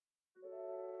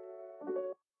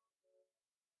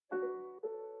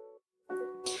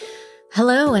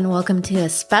Hello, and welcome to a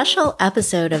special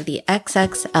episode of the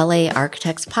XXLA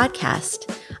Architects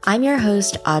podcast. I'm your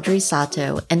host, Audrey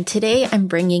Sato, and today I'm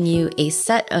bringing you a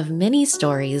set of mini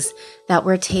stories that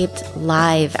were taped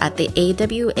live at the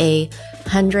AWA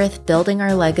 100th Building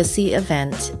Our Legacy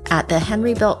event at the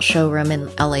Henry Built showroom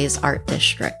in LA's Art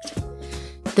District.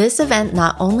 This event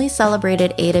not only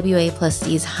celebrated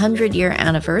AWA+D's 100-year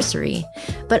anniversary,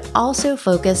 but also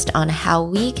focused on how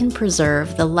we can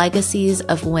preserve the legacies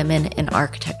of women in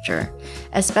architecture,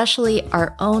 especially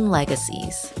our own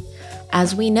legacies.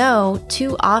 As we know,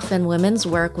 too often women's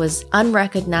work was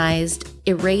unrecognized,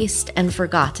 erased, and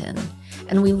forgotten,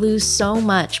 and we lose so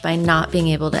much by not being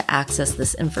able to access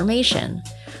this information.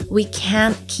 We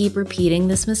can't keep repeating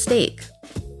this mistake.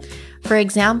 For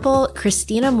example,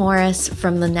 Christina Morris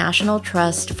from the National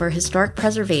Trust for Historic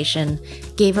Preservation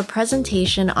gave a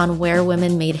presentation on Where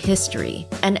Women Made History,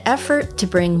 an effort to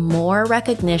bring more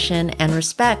recognition and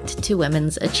respect to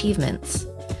women's achievements.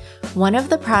 One of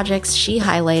the projects she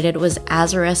highlighted was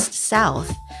Azarest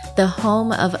South, the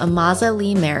home of Amaza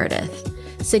Lee Meredith,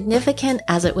 significant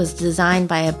as it was designed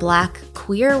by a Black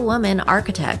queer woman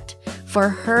architect for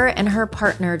her and her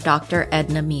partner, Dr.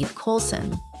 Edna Mead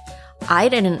Colson. I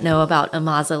didn't know about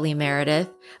Amaza Lee Meredith,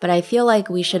 but I feel like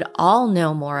we should all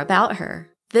know more about her.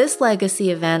 This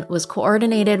legacy event was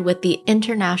coordinated with the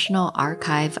International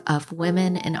Archive of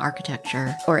Women in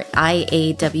Architecture, or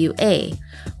IAWA,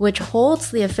 which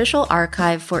holds the official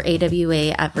archive for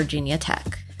AWA at Virginia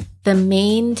Tech. The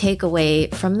main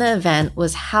takeaway from the event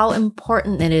was how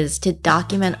important it is to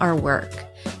document our work,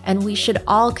 and we should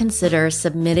all consider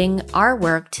submitting our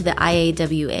work to the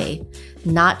IAWA,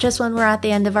 not just when we're at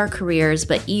the end of our careers,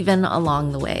 but even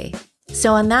along the way.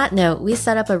 So on that note, we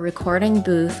set up a recording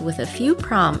booth with a few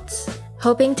prompts,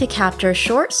 hoping to capture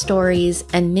short stories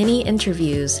and mini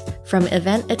interviews from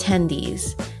event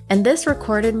attendees. And this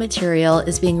recorded material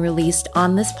is being released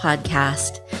on this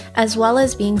podcast, as well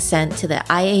as being sent to the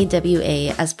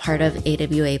IAWA as part of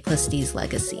AWA+D's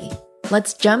legacy.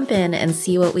 Let's jump in and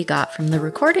see what we got from the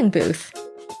recording booth.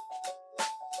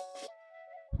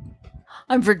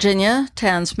 I'm Virginia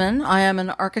Tansman. I am an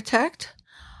architect.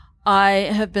 I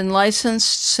have been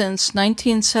licensed since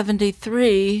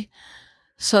 1973,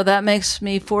 so that makes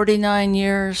me 49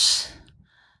 years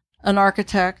an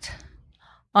architect.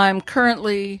 I'm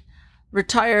currently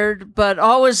retired, but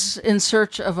always in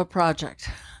search of a project,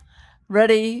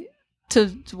 ready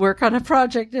to work on a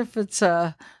project if it's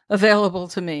available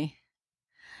to me.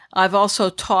 I've also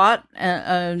taught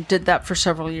and did that for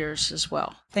several years as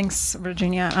well. Thanks,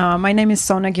 Virginia. My name is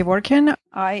Sona Gevorkin.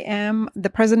 I am the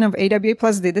president of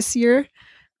AWA+D this year.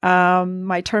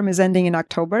 My term is ending in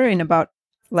October, in about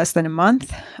less than a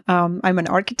month. I'm an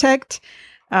architect.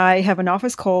 I have an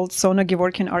office called Sona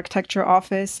Gevorkin Architecture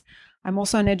Office. I'm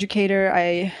also an educator.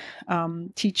 I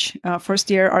teach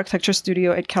first-year architecture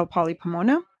studio at Cal Poly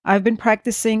Pomona. I've been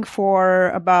practicing for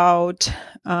about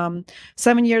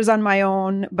 7 years on my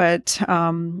own, but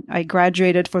I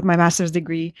graduated with my master's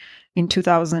degree in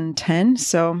 2010.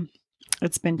 So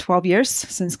it's been 12 years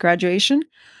since graduation.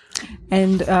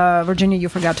 And Virginia, you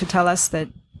forgot to tell us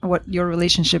what your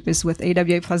relationship is with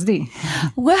AWA+D.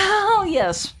 Well,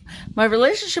 yes. My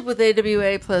relationship with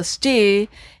AWA+D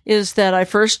is that I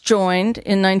first joined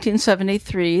in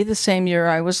 1973, the same year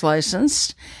I was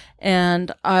licensed.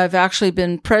 And I've actually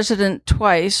been president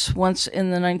twice, once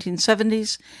in the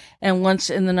 1970s and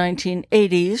once in the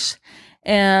 1980s.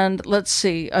 And let's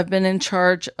see, I've been in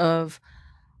charge of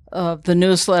the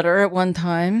newsletter at one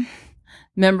time,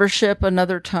 membership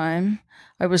another time.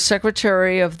 I was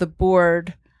secretary of the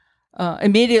board.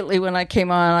 Immediately when I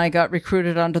came on, I got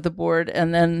recruited onto the board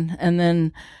and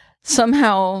then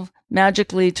somehow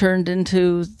magically turned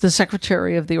into the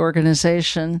secretary of the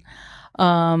organization.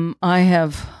 I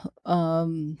have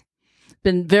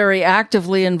been very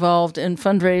actively involved in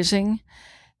fundraising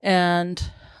and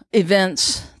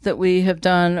events that we have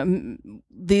done.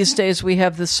 These days we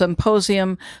have the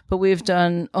symposium, but we've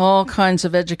done all kinds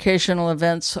of educational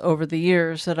events over the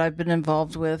years that I've been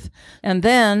involved with. And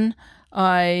then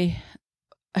I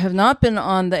have not been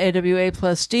on the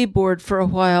AWA+D board for a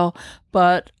while,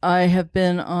 but I have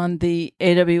been on the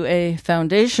AWA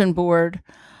Foundation board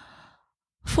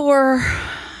for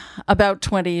about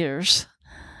 20 years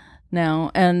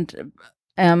now, and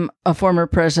am a former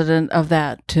president of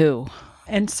that too.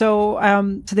 And so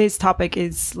today's topic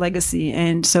is legacy.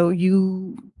 And so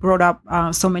you brought up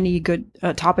so many good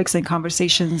topics and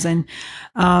conversations. And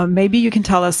maybe you can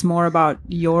tell us more about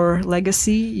your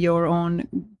legacy, your own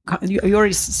you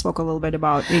already spoke a little bit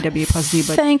about AWA plus D,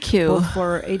 but thank you. Both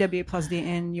for AWA plus D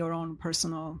and your own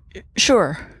personal.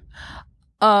 Sure.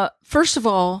 First of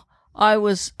all, I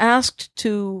was asked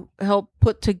to help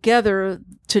put together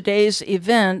today's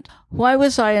event. Why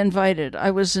was I invited?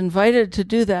 I was invited to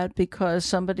do that because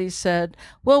somebody said,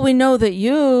 well, we know that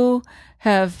you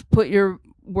have put your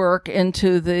work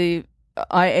into the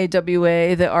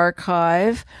IAWA, the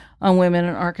archive on women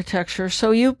in architecture,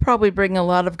 so you probably bring a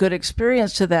lot of good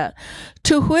experience to that.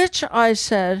 To which I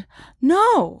said,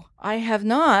 no, I have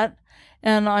not,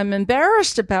 and I'm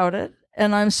embarrassed about it,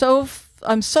 and I'm so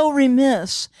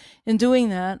remiss in doing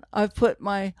that. I've put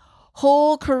my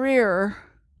whole career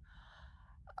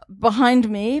behind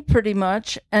me pretty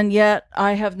much, and yet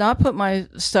I have not put my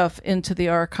stuff into the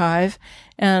archive,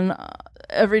 and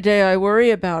every day I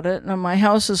worry about it, and my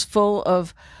house is full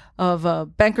of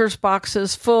banker's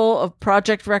boxes full of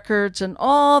project records and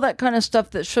all that kind of stuff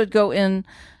that should go in,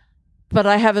 but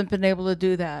I haven't been able to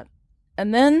do that.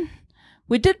 And then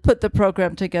we did put the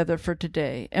program together for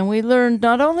today, and we learned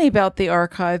not only about the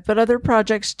archive, but other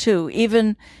projects too,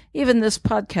 even this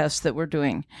podcast that we're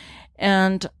doing.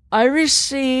 And I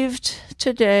received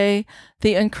today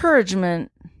the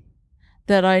encouragement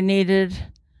that I needed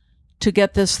to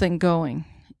get this thing going.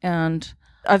 And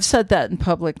I've said that in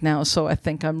public now, so I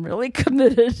think I'm really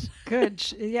committed.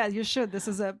 Good. Yeah, you should. This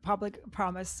is a public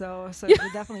promise, so you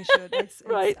definitely should.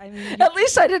 Right. At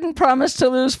least I didn't promise to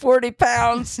lose 40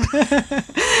 pounds.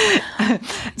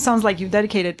 Sounds like you've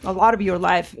dedicated a lot of your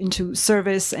life into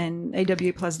service, and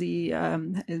AWA plus D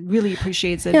really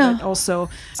appreciates it. Yeah. But also,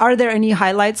 are there any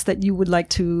highlights that you would like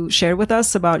to share with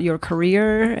us about your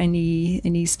career?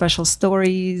 Any special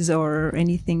stories or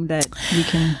anything that we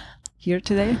can hear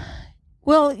today?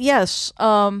 Well, yes.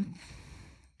 Any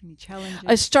challenges?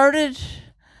 I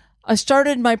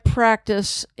started my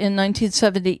practice in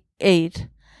 1978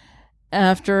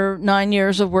 after 9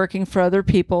 years of working for other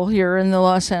people here in the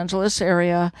Los Angeles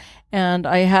area. And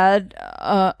I had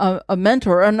a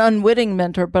mentor, an unwitting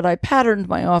mentor, but I patterned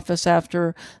my office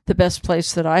after the best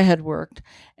place that I had worked.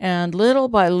 And little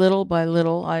by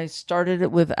little, I started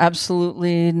it with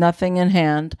absolutely nothing in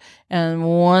hand. And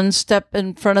one step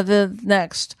in front of the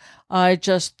next, I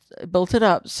just built it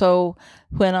up. So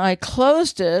when I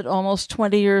closed it almost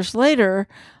 20 years later,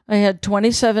 I had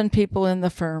 27 people in the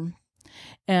firm.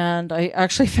 And I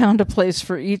actually found a place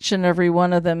for each and every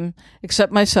one of them,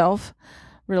 except myself,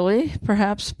 really,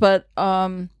 perhaps. But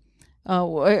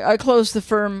I closed the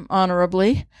firm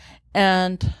honorably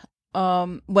and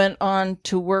went on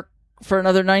to work for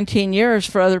another 19 years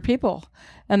for other people.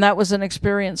 And that was an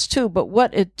experience too. But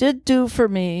what it did do for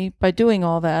me by doing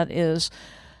all that is,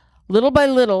 little by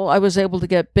little, I was able to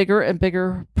get bigger and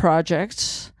bigger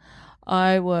projects.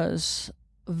 I was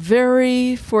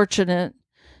very fortunate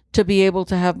to be able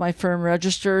to have my firm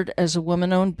registered as a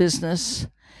woman-owned business.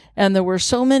 And there were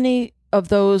so many of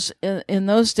those in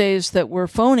those days that were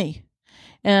phony.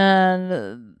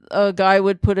 And a guy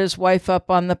would put his wife up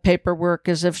on the paperwork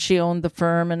as if she owned the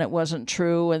firm, and it wasn't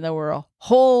true. And there were a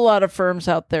whole lot of firms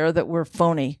out there that were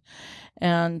phony.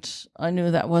 And I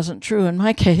knew that wasn't true in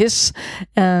my case.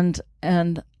 And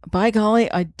by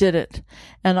golly, I did it.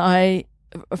 And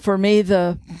for me,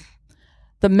 the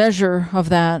measure of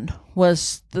that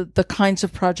was the kinds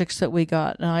of projects that we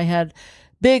got. And I had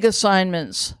big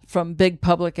assignments from big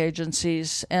public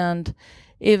agencies, and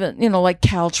even, like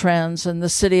Caltrans and the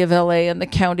city of LA and the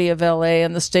county of LA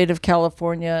and the state of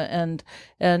California, and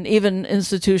even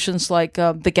institutions like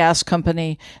the gas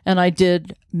company. And I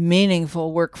did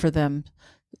meaningful work for them.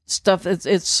 Stuff,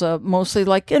 it's mostly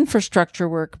like infrastructure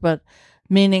work, but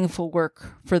meaningful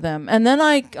work for them. And then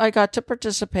I got to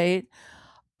participate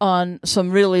on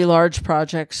some really large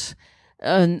projects.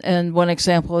 And one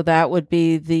example of that would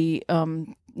be the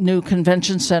new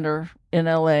convention center in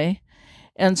LA.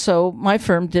 And so my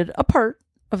firm did a part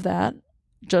of that,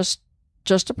 just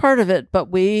a part of it, but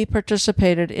we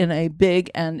participated in a big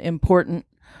and important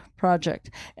project.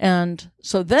 And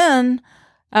so then,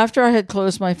 after I had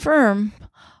closed my firm,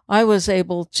 I was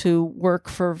able to work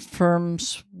for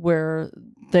firms where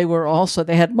they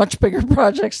had much bigger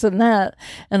projects than that.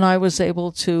 And I was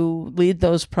able to lead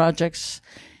those projects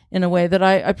in a way that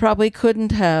I probably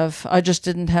couldn't have. I just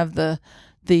didn't have the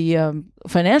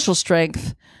financial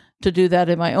strength to do that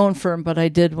in my own firm, but I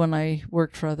did when I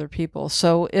worked for other people.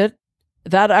 So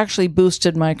that actually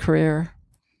boosted my career.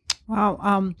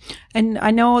 Wow. And I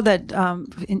know that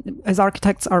as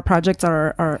architects, our projects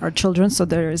are our children, so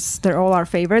they're all our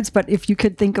favorites. But if you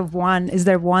could think of one, is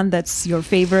there one that's your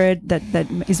favorite? That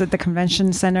is it the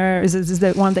convention center? Is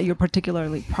there one that you're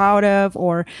particularly proud of,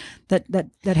 or that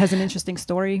has an interesting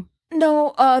story?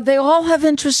 No, they all have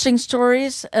interesting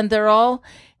stories, and they're all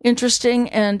interesting,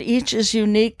 and each is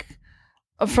unique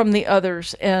from the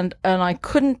others. And I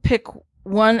couldn't pick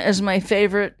one as my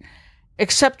favorite,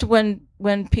 except when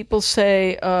people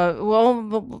say,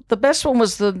 well, the best one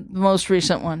was the most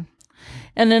recent one.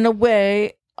 And in a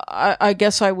way, I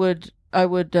guess I would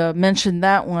mention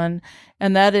that one,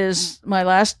 and that is my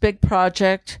last big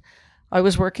project. I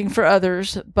was working for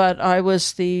others, but I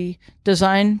was the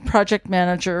design project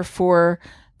manager for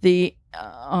the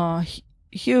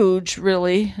huge,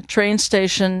 really, train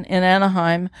station in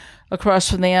Anaheim,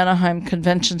 across from the Anaheim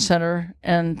Convention Center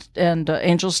and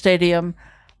Angel Stadium.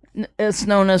 It's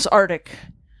known as Arctic,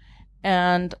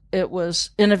 and it was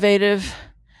innovative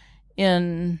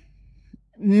in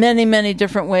many, many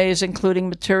different ways, including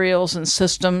materials and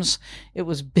systems. It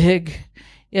was big.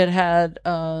 It had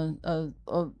a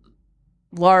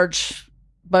large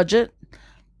budget,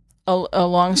 a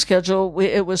long schedule.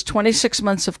 It was 26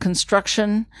 months of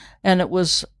construction, and it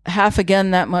was half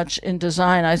again that much in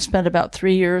design. I spent about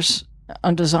 3 years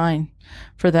on design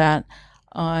for that.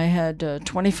 I had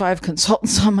 25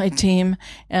 consultants on my team,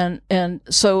 and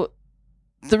so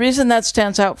the reason that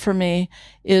stands out for me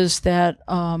is that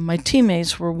my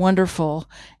teammates were wonderful,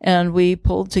 and we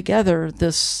pulled together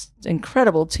this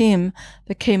incredible team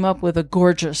that came up with a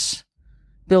gorgeous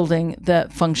building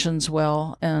that functions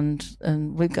well, and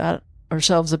we've got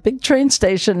ourselves a big train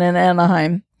station in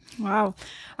Anaheim. Wow.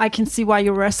 I can see why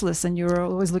you're restless and you're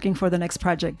always looking for the next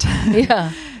project.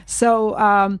 Yeah.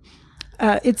 So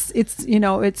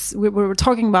we're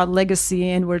talking about legacy,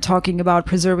 and we're talking about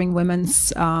preserving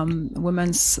women's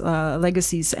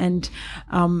legacies. And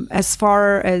as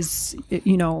far as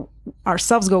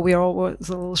ourselves go, we are always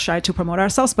a little shy to promote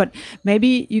ourselves. But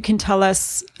maybe you can tell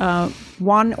us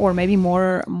one or maybe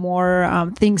more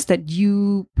things that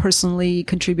you personally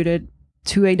contributed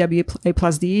to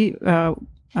AWA+D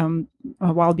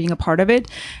while being a part of it,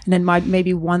 and then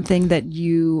maybe one thing that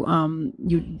you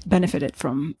benefited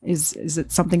from. Is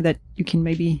it something that you can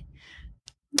maybe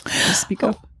speak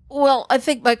of? Well, I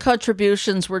think my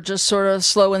contributions were just sort of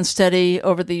slow and steady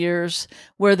over the years.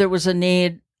 Where there was a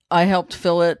need, I helped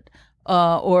fill it,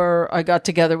 or I got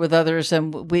together with others,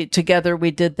 and we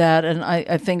did that. And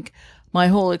I think my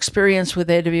whole experience with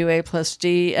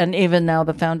AWA+D, and even now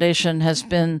the foundation, has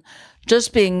been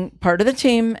just being part of the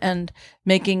team and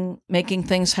making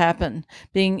things happen,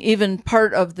 being even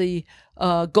part of the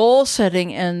goal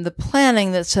setting and the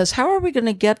planning that says, how are we going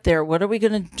to get there? What are we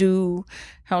going to do?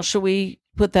 How should we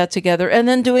put that together? And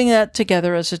then doing that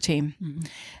together as a team. Mm-hmm.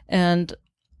 And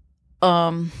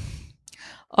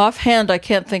offhand, I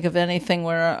can't think of anything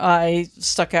where I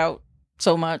stuck out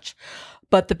so much.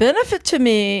 But the benefit to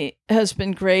me has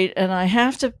been great, and I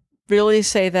have to really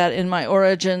say that in my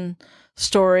origin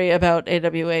story about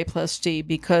AWA+D,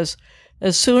 because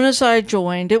as soon as I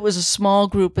joined, it was a small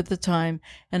group at the time,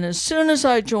 and as soon as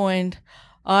I joined,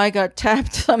 I got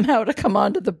tapped somehow to come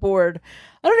onto the board.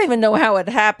 I don't even know how it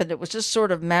happened. It was just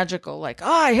sort of magical, like,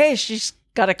 hey, she's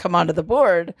got to come onto the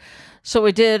board. So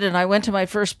we did, and I went to my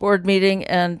first board meeting,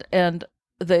 and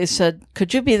they said,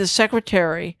 could you be the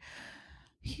secretary?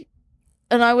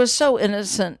 And I was so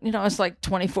innocent, I was like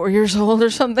 24 years old or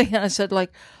something, and I said,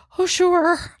 like, oh,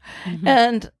 sure. Mm-hmm.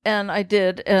 And I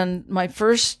did. And my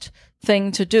first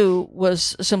thing to do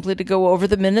was simply to go over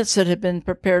the minutes that had been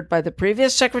prepared by the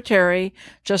previous secretary,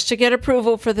 just to get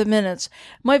approval for the minutes.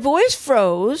 My voice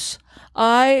froze.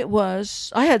 I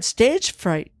had stage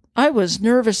fright. I was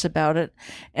nervous about it.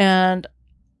 And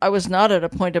I was not at a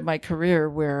point of my career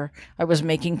where I was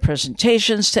making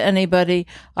presentations to anybody.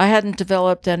 I hadn't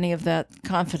developed any of that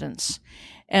confidence.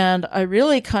 And I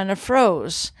really kind of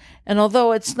froze. And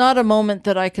although it's not a moment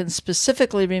that I can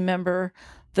specifically remember,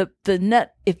 the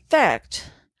net effect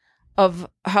of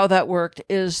how that worked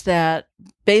is that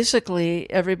basically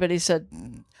everybody said,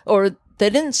 or they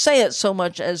didn't say it so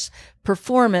much as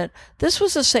perform it. This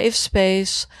was a safe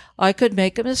space. I could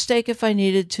make a mistake if I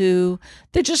needed to.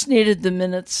 They just needed the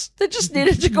minutes. They just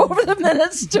needed to go over the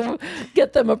minutes to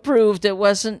get them approved.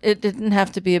 It didn't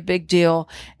have to be a big deal.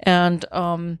 And,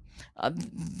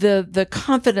 the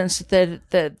confidence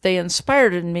that they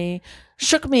inspired in me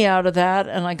shook me out of that,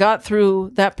 and I got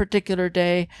through that particular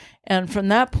day. And from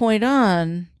that point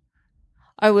on,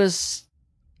 I was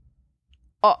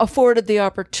afforded the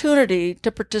opportunity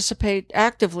to participate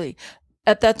actively.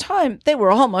 At that time, they were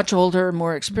all much older and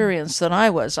more experienced than I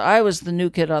was. I was the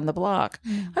new kid on the block.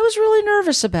 I was really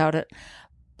nervous about it.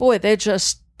 Boy, they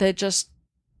just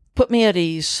put me at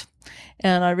ease.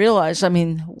 And I realized,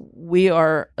 we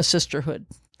are a sisterhood.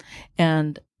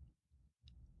 And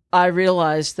I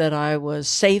realized that I was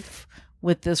safe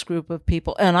with this group of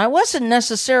people. And I wasn't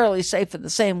necessarily safe in the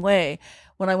same way.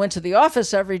 When I went to the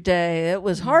office every day, it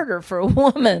was harder for a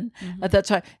woman at that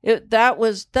time.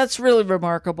 That's really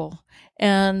remarkable.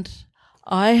 And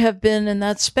I have been in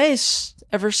that space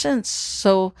ever since.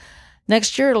 So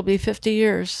next year it'll be 50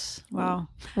 years.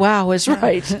 Wow is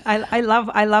right.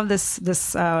 I love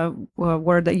this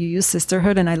word that you use,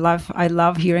 sisterhood, and I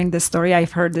love hearing this story.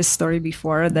 I've heard this story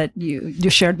before that you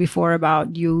shared before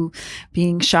about you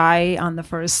being shy on the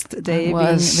first day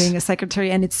being a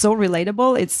secretary, and it's so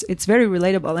relatable. It's very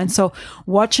relatable. And so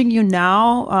watching you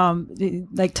now,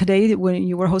 like today when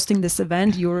you were hosting this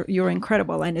event, you're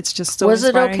incredible, and it's just so. Was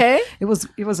inspiring. It okay?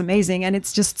 It was amazing, and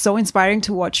it's just so inspiring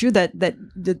to watch you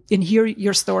and hear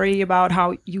your story about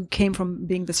how you came from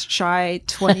being this shy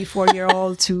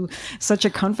 24-year-old to such a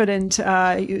confident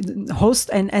host,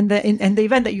 and the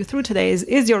event that you threw today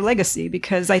is your legacy,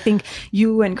 because I think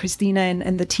you and Christina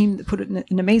and the team put an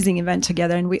amazing event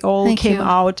together, and we all came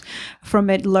out from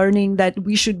it learning that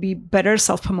we should be better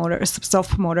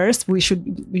self-promoters. We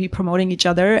should be promoting each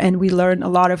other, and we learned a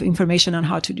lot of information on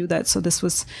how to do that. So this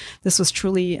was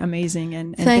truly amazing,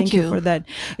 and thank you for that.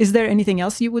 Is there anything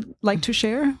else you would like to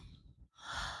share?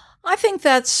 I think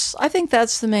that's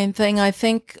the main thing. I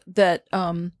think that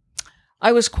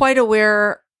I was quite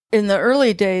aware in the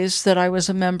early days that I was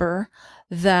a member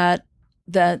that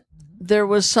there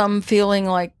was some feeling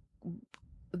like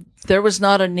there was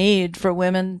not a need for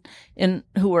women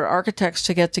who were architects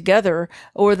to get together,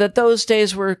 or that those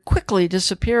days were quickly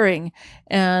disappearing.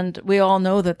 And we all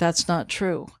know that that's not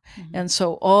true. Mm-hmm. And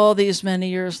so all these many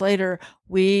years later,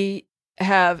 we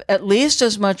have at least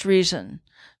as much reason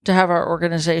to have our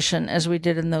organization as we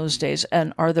did in those days.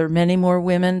 And are there many more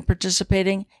women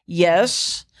participating?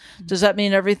 Yes. Mm-hmm. Does that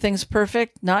mean everything's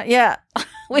perfect? Not yet.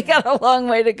 We got a long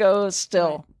way to go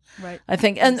still. Right. I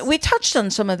think. And we touched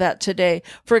on some of that today.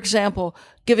 For example,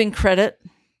 giving credit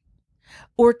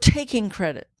or taking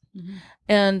credit. Mm-hmm.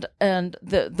 And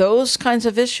those kinds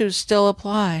of issues still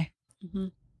apply.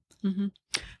 Mm-hmm. Mm-hmm.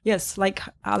 Yes, like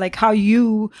how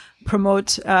you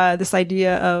promote this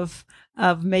idea of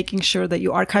making sure that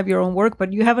you archive your own work,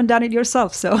 but you haven't done it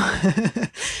yourself. So,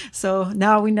 so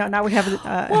now we know. Now we have.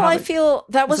 Well, I feel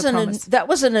that was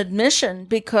an admission,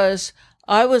 because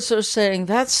I was sort of saying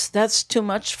that's too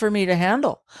much for me to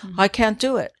handle. Mm-hmm. I can't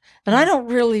do it, and I don't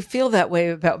really feel that way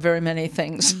about very many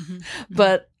things. Mm-hmm.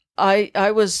 But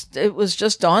it was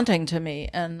just daunting to me,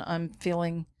 and I'm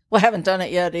feeling. Well, I haven't done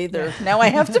it yet either. Yeah. Now I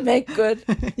have to make good.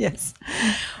 Yes.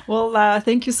 Well,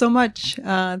 thank you so much.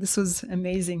 This was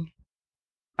amazing.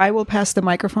 I will pass the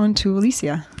microphone to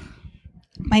Alicia.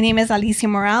 My name is Alicia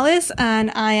Morales,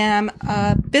 and I am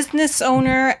a business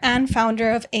owner and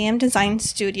founder of AM Design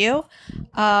Studio,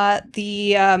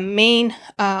 the main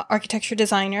architecture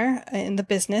designer in the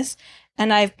business.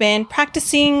 And I've been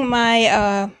practicing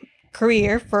my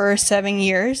career for 7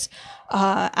 years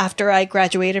after I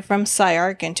graduated from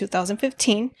SciArc in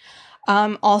 2015.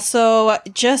 Also,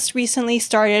 just recently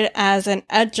started as an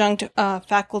adjunct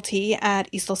faculty at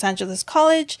East Los Angeles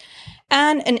College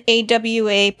and an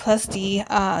AWA plus D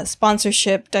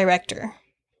sponsorship director.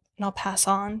 And I'll pass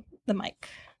on the mic.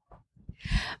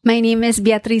 My name is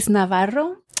Beatriz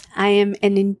Navarro. I am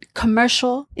a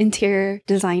commercial interior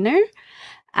designer.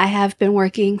 I have been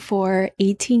working for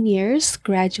 18 years,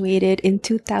 graduated in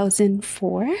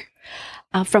 2004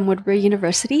 from Woodbury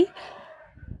University.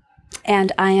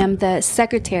 And I am the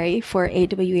secretary for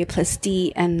AWA plus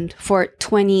D and for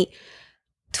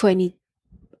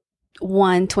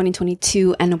 2021,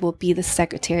 2022, and will be the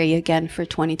secretary again for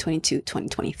 2022,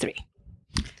 2023.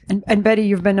 And Betty,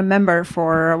 you've been a member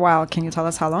for a while. Can you tell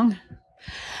us how long?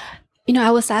 You know,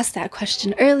 I was asked that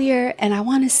question earlier, and I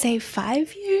want to say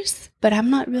 5 years, but I'm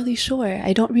not really sure.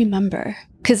 I don't remember,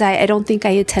 because I don't think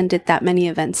I attended that many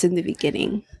events in the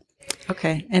beginning.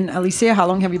 Okay. And Alicia, how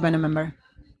long have you been a member?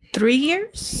 3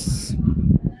 years.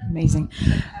 Amazing.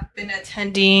 I've been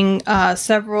attending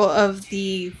several of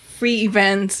the free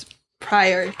events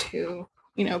prior to,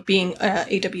 being a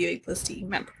AWA plus D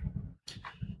member.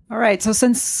 All right. So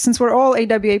since we're all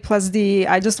AWA plus D,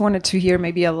 I just wanted to hear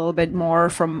maybe a little bit more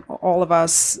from all of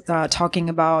us talking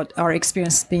about our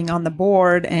experience being on the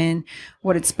board and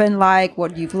what it's been like,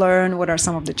 what you've learned, what are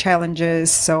some of the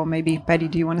challenges. So maybe, Betty,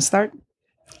 do you want to start?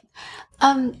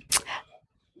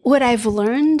 What I've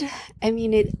learned,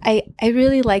 I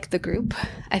really like the group.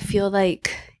 I feel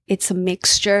like it's a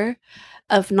mixture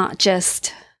of not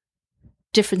just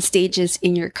different stages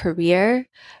in your career,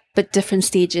 but different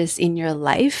stages in your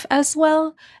life as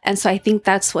well. And so I think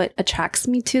that's what attracts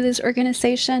me to this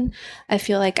organization. I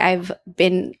feel like I've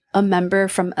been a member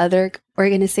from other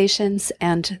organizations,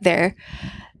 and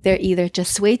they're either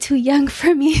just way too young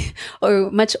for me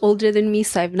or much older than me.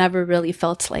 So I've never really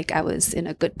felt like I was in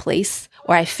a good place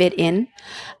or I fit in.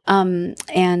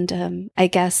 I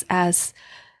guess as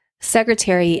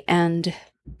secretary and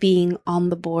being on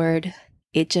the board,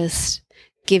 it just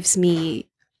gives me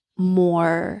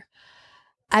more.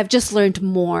 I've just learned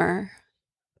more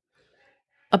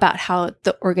about how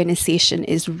the organization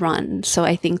is run. So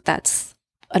I think that's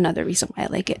another reason why I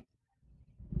like it.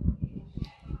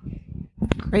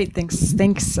 Great,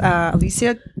 thanks,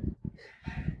 Alicia.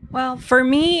 Well, for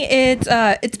me,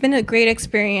 it's been a great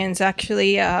experience.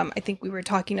 Actually, I think we were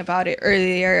talking about it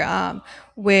earlier,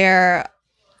 where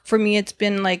for me it's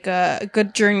been like a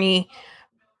good journey.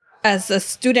 As a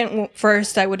student,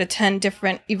 first I would attend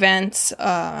different events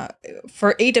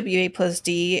for AWA plus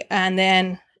D, and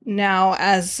then now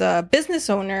as a business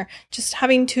owner, just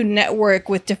having to network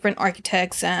with different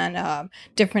architects and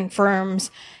different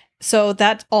firms. So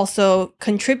that also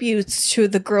contributes to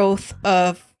the growth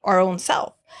of our own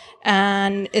self.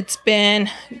 And it's been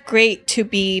great to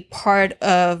be part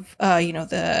of,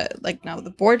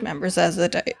 the board members as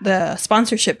the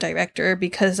sponsorship director,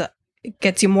 because it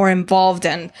gets you more involved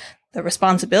in the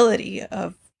responsibility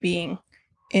of being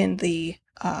in the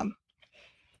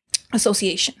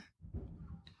association.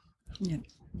 Yeah.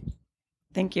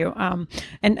 Thank you.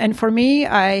 And for me,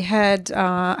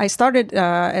 I started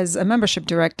as a membership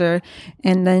director,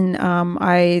 and then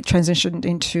I transitioned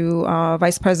into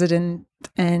vice president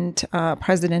and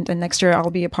president, and next year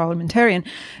I'll be a parliamentarian.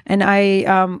 And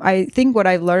I think what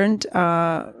I learned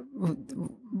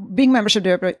being membership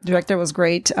director was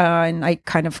great, and I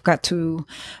kind of got to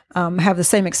have the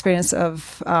same experience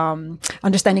of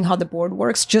understanding how the board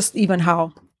works, just even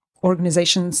how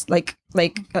organizations like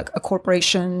a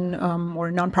corporation or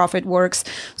a nonprofit works.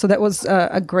 So that was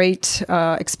a great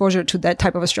exposure to that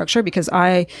type of a structure, because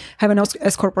I have an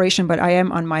S corporation, but I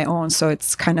am on my own. So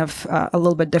it's kind of a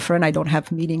little bit different. I don't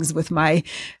have meetings with my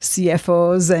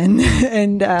CFOs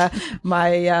and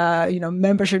my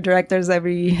membership directors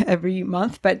every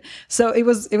month. But so it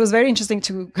was very interesting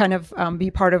to kind of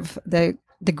be part of the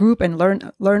group and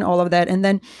learn all of that. And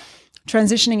then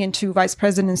transitioning into vice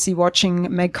presidency, watching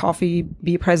Meg Coffey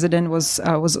be president was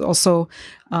also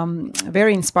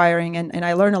very inspiring, and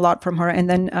I learned a lot from her. And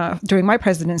then during my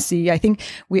presidency, I think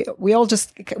all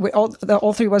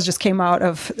three of us just came out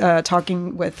of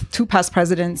talking with two past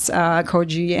presidents,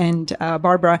 Koji and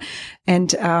Barbara,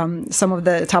 and some of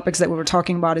the topics that we were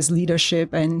talking about is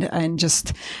leadership and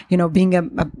just being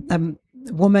a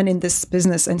woman in this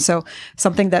business. And so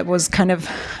something that was kind of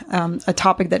a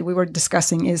topic that we were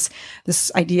discussing is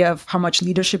this idea of how much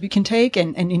leadership you can take,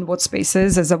 and in what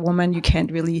spaces as a woman you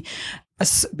can't really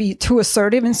be too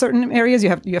assertive in certain areas. You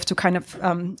have to kind of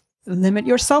limit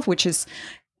yourself, which is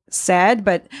sad.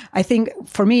 But I think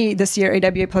for me this year,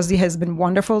 AWA plus D has been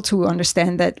wonderful to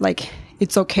understand that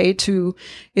it's okay to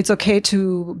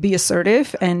be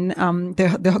assertive, and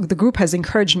the group has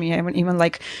encouraged me. I mean, even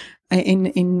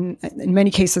in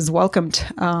many cases welcomed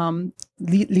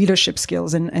leadership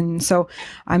skills, and so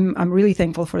I'm really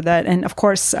thankful for that. And of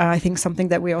course, I think something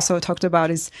that we also talked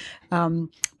about is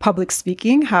public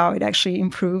speaking, how it actually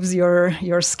improves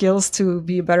your skills to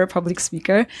be a better public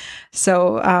speaker.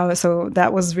 So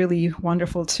that was really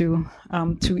wonderful to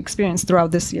experience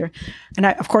throughout this year. And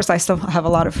of course I still have a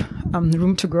lot of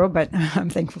room to grow, but I'm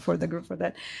thankful for the group for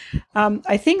that.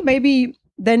 I think maybe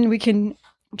then we can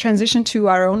transition to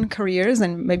our own careers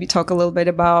and maybe talk a little bit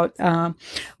about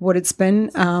what it's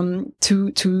been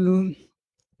to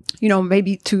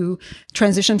maybe to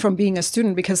transition from being a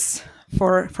student, because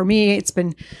for me it's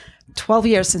been 12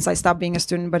 years since I stopped being a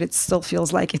student, but it still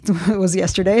feels like it was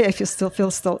yesterday. I still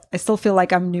feel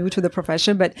like I'm new to the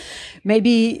profession. But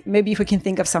maybe if we can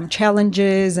think of some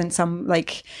challenges and some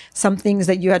things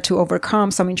that you had to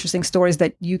overcome, some interesting stories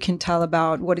that you can tell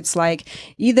about what it's like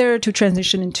either to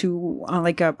transition into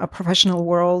a professional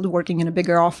world, working in a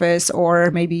bigger office,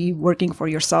 or maybe working for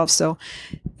yourself. So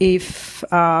if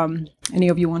any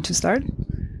of you want to start.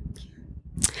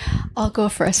 I'll go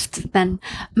first then.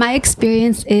 My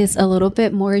experience is a little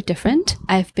bit more different.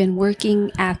 I've been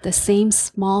working at the same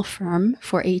small firm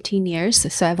for 18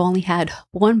 years, so I've only had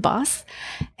one boss.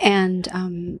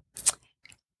 And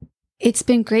it's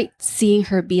been great seeing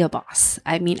her be a boss.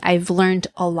 I mean, I've learned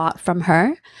a lot from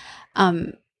her.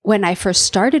 When I first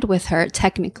started with her,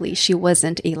 technically, she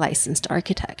wasn't a licensed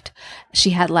architect.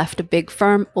 She had left a big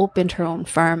firm, opened her own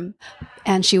firm,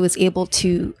 and she was able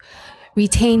to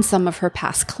retain some of her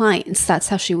past clients. That's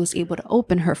how she was able to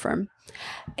open her firm.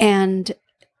 And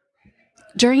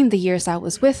during the years I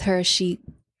was with her, she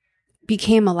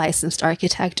became a licensed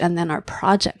architect, and then our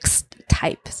projects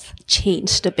types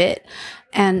changed a bit.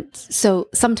 And so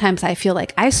sometimes I feel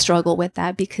like I struggle with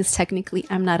that because technically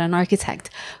I'm not an architect,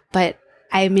 but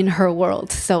I'm in her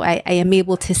world. So I am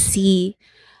able to see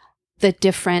the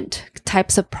different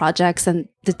types of projects and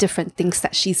the different things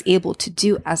that she's able to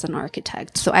do as an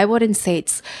architect. So I wouldn't say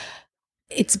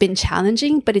it's been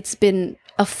challenging, but it's been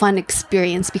a fun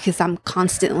experience because I'm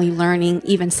constantly learning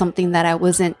even something that I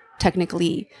wasn't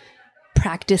technically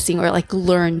practicing or like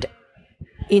learned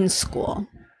in school.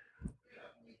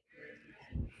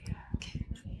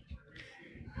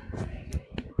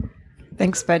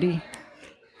 Thanks, Betty.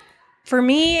 For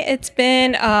me, it's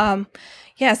been,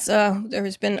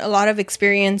 there's been a lot of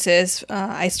experiences.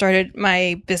 I started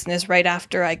my business right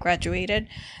after I graduated.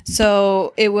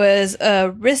 So it was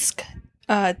a risk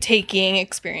taking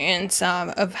experience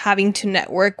of having to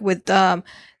network with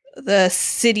the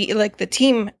city, like the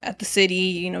team at the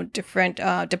city, different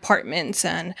departments,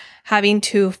 and having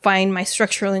to find my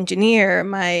structural engineer,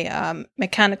 my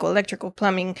mechanical, electrical,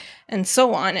 plumbing, and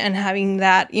so on, and having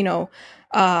that,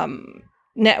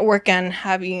 network and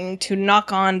having to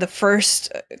knock on the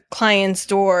first client's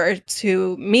door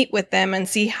to meet with them and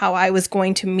see how I was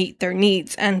going to meet their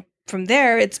needs. And from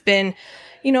there, it's been,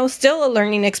 still a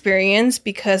learning experience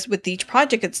because with each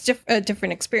project, it's a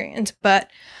different experience. But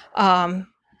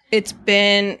it's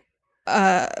been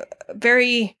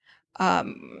very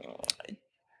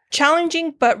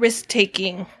challenging, but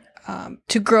risk-taking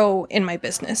to grow in my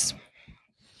business.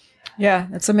 Yeah,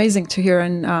 it's amazing to hear.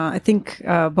 And I think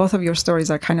both of your stories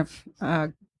are kind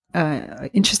of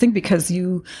interesting because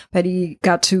you, Betty,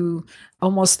 got to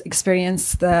almost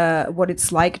experience what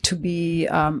it's like to be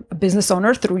a business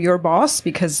owner through your boss,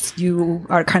 because you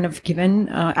are kind of given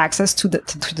access to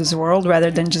this world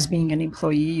rather than just being an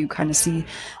employee. You kind of see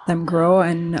them grow.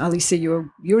 And Alicia,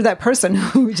 you're that person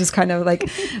who just kind of like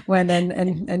went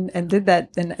and did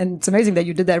that. And it's amazing that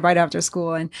you did that right after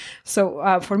school. And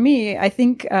so for me, I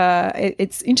think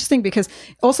it's interesting because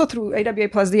also through AWA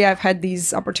Plus D, I've had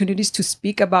these opportunities to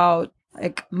speak about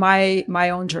like my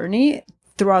own journey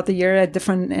throughout the year at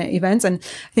different events. And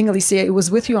I think, Alicia, it was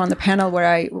with you on the panel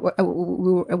where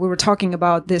we were talking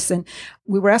about this, and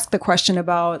we were asked the question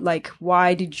about like,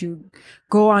 why did you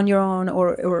go on your own,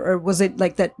 or was it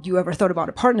like that you ever thought about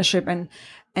a partnership?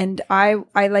 And I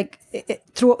like it,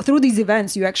 through these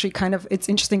events, you actually kind of, it's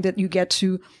interesting that you get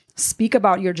to speak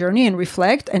about your journey and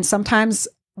reflect. And sometimes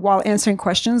while answering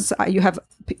questions, you have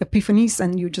epiphanies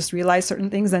and you just realize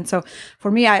certain things. And so for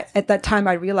me, at that time,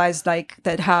 I realized like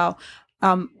that how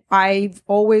I've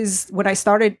always, when I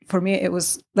started, for me, it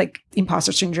was like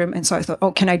imposter syndrome. And so I thought,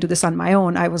 oh, can I do this on my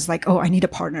own? I was like, oh, I need a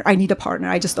partner.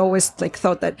 I just always like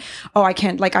thought that, oh, I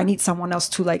can't, like, I need someone else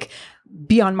to like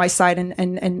be on my side.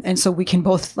 And so we can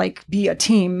both like be a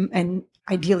team. And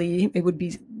ideally it would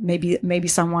be maybe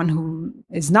someone who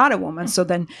is not a woman. So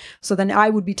then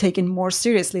I would be taken more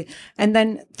seriously. And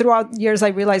then throughout years, I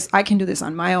realized I can do this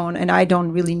on my own, and I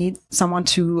don't really need someone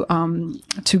to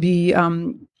be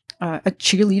a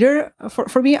cheerleader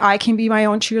for me. I can be my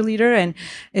own cheerleader, and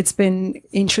it's been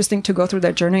interesting to go through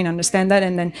that journey and understand that.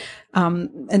 And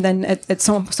then at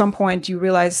some point you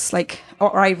realize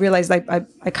I realized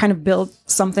I kind of built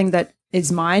something that is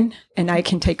mine and I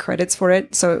can take credits for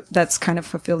it. So that's kind of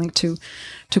fulfilling to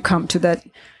come to that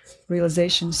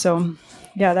realization. So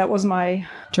yeah, that was my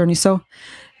journey. So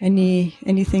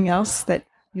anything else that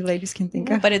you ladies can think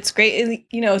of? But it's great,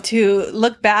 to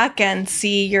look back and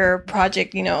see your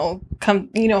project, come,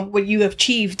 what you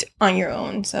achieved on your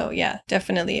own. So yeah,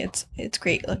 definitely it's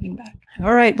great looking back.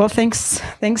 All right. Well, thanks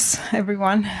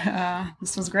everyone.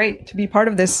 This was great to be part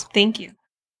of this. Thank you.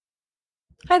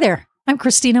 Hi there. I'm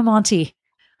Christina Monti.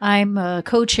 I'm a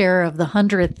co-chair of the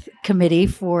 100th committee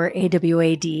for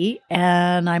AWAD,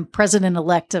 and I'm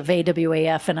president-elect of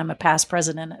AWAF, and I'm a past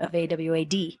president of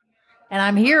AWAD. And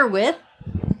I'm here with...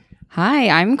 Hi,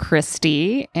 I'm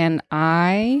Christy, and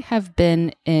I have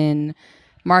been in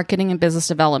marketing and business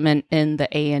development in the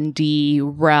A&D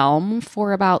realm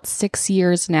for about 6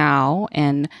 years now,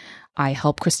 and I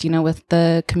help Christina with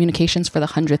the communications for the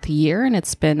 100th year, and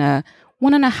it's been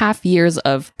 1.5 years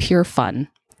of pure fun.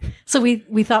 So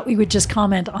we thought we would just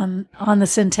comment on the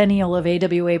centennial of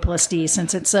AWA Plus D,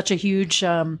 since it's such a huge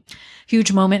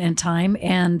moment in time,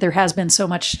 and there has been so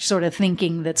much sort of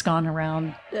thinking that's gone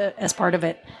around as part of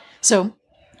it. So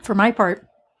for my part,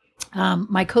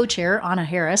 my co-chair, Anna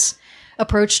Harris,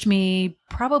 approached me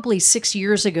probably 6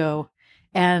 years ago,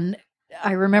 and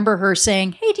I remember her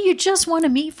saying, "Hey, do you just want to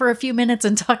meet for a few minutes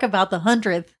and talk about the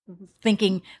 100th?"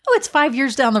 Thinking, oh, it's 5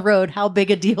 years down the road. How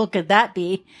big a deal could that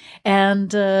be?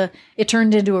 And it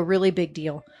turned into a really big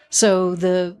deal. So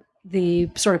the the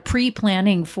sort of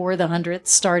pre-planning for the 100th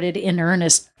started in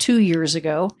earnest 2 years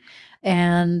ago,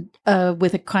 and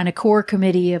with a kind of core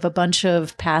committee of a bunch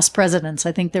of past presidents.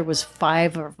 I think there was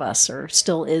 5 of us, or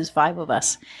still is 5 of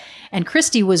us. And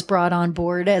Christy was brought on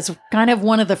board as kind of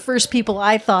one of the first people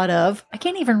I thought of. I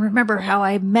can't even remember how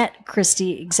I met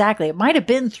Christy exactly. It might have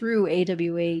been through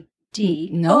AWAD.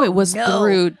 No, it was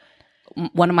through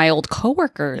one of my old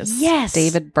coworkers, Yes.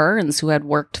 David Burns, who had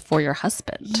worked for your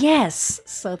husband. Yes.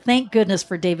 So thank goodness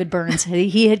for David Burns.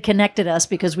 He had connected us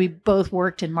because we both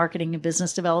worked in marketing and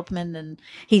business development, and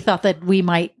he thought that we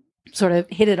might sort of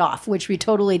hit it off, which we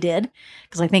totally did,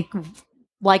 because I think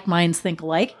like minds think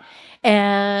alike.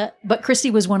 But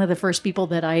Christy was one of the first people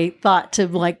that I thought to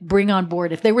like bring on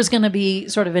board. If there was going to be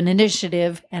sort of an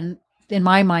initiative, and in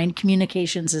my mind,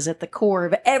 communications is at the core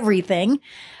of everything.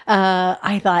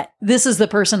 I thought this is the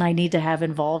person I need to have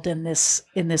involved in this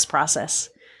process.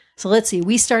 So let's see.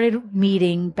 We started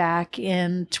meeting back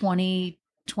in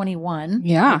 2021.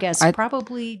 Yeah, I guess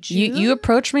probably June. You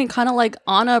approached me kind of like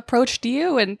Anna approached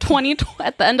you in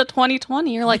at the end of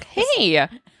 2020. You're like, hey,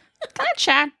 can I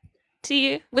chat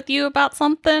with you about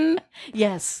something?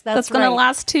 Yes, that's going to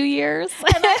last 2 years.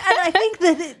 And I think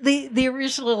that the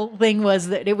original thing was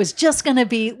that it was just going to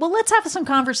be, well, let's have some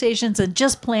conversations and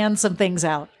just plan some things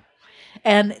out.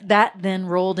 And that then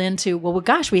rolled into, well,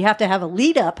 gosh, we have to have a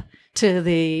lead up to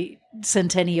the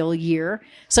centennial year.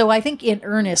 So I think in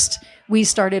earnest, we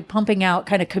started pumping out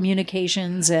kind of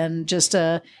communications and just,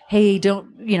 hey,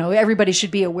 everybody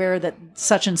should be aware that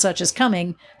such and such is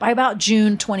coming by about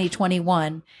June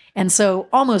 2021. And so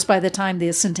almost by the time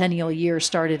the centennial year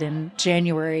started in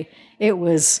January, it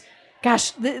was,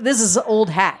 gosh, this is old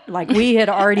hat. Like we had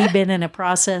already been in a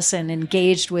process and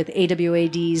engaged with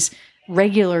AWAD's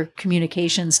regular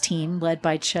communications team led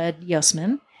by Chad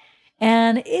Yusman.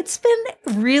 And it's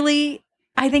been really,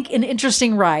 I think, an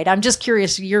interesting ride. I'm just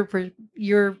curious,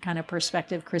 your kind of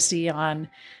perspective, Christy, on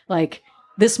like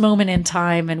this moment in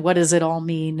time and what does it all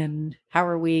mean and how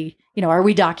are we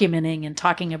documenting and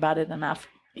talking about it enough?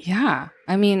 Yeah.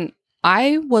 I mean,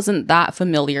 I wasn't that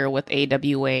familiar with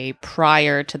AWA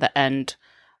prior to the end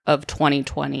of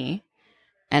 2020.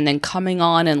 And then coming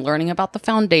on and learning about the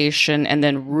foundation and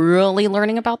then really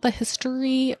learning about the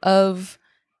history of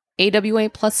AWA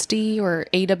plus D or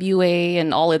AWA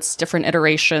and all its different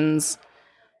iterations.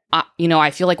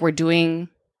 I feel like we've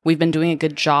been doing a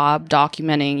good job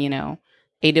documenting,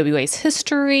 AWA's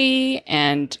history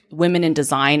and women in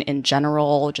design in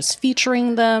general, just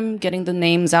featuring them, getting the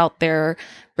names out there,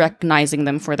 recognizing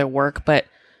them for their work. But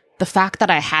the fact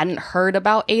that I hadn't heard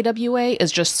about AWA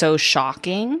is just so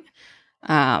shocking.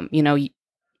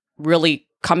 Really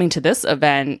coming to this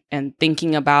event and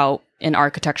thinking about in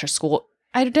architecture school,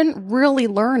 I didn't really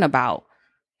learn about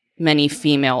many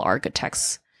female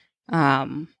architects.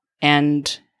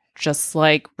 And just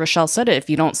like Rochelle said if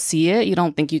you don't see it, you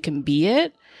don't think you can be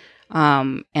it.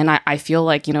 And I feel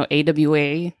like,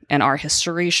 AWA and our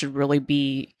history should really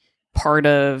be part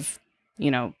of,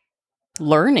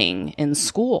 learning in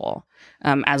school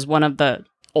as one of the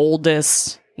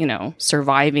oldest,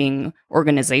 surviving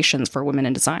organizations for women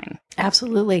in design.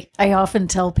 Absolutely. I often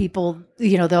tell people,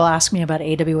 they'll ask me about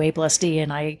AWA plus D,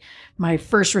 and my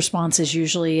first response is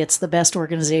usually it's the best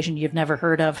organization you've never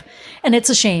heard of. And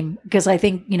it's a shame because I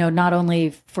think, not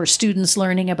only for students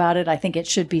learning about it, I think it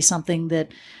should be something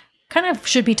that kind of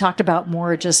should be talked about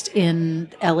more just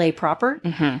in LA proper.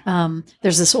 Mm-hmm.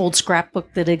 There's this old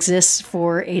scrapbook that exists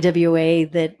for AWA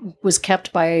that was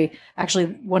kept by actually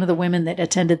one of the women that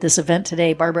attended this event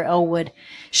today, Barbara Elwood.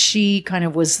 She kind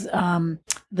of was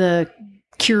the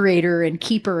curator and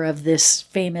keeper of this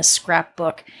famous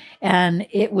scrapbook. And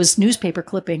it was newspaper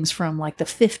clippings from like the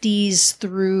 50s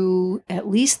through at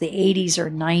least the 80s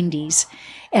or 90s.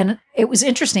 And it was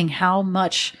interesting how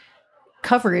much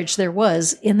coverage there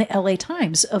was in the LA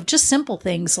Times of just simple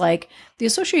things like the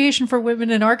Association for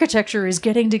Women in Architecture is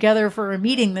getting together for a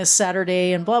meeting this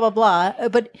Saturday and blah, blah, blah.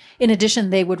 But in addition,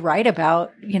 they would write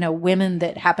about, women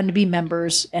that happen to be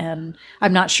members. And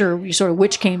I'm not sure sort of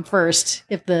which came first,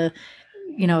 if the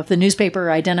newspaper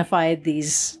identified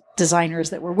these designers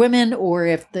that were women or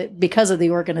if because of the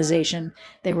organization,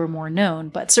 they were more known.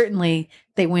 But certainly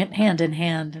they went hand in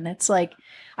hand. And it's like,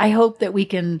 I hope that we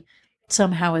can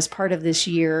somehow as part of this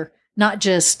year, not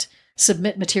just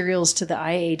submit materials to the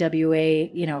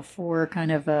IAWA, for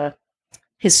kind of a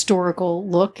historical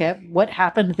look at what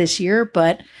happened this year,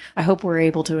 but I hope we're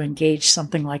able to engage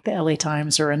something like the LA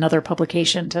Times or another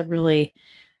publication to really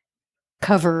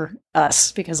cover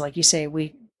us because like you say,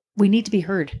 we need to be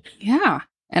heard. Yeah.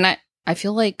 And I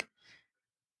feel like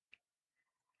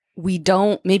we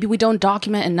don't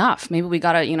document enough. Maybe we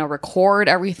got to, record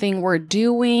everything we're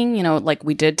doing, like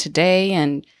we did today,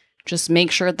 and just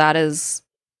make sure that is,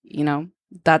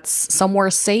 that's somewhere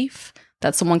safe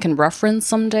that someone can reference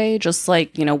someday. Just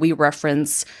like, we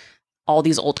reference all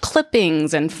these old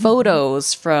clippings and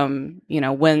photos from,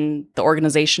 when the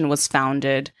organization was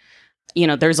founded.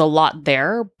 There's a lot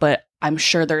there, but I'm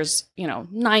sure there's,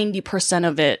 90%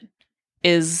 of it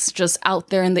is just out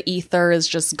there in the ether, is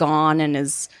just gone, and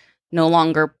is no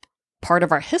longer part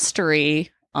of our history,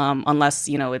 unless,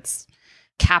 it's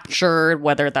captured,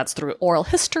 whether that's through oral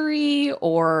history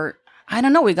or, I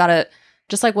don't know, we got to,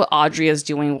 just like what Audrey is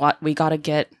doing, we got to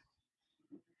get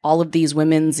all of these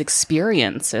women's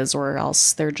experiences, or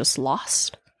else they're just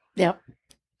lost. Yep.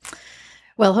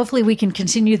 Well, hopefully we can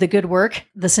continue the good work.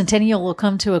 The centennial will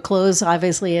come to a close,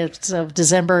 obviously, as of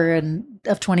December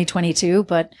of 2022,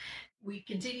 but we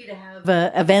continue to have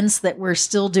events that we're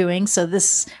still doing. So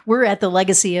we're at the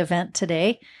Legacy event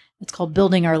today. It's called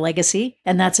Building Our Legacy,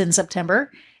 and that's in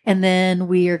September. And then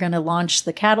we are going to launch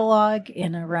the catalog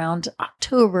in around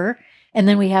October. And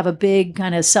then we have a big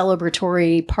kind of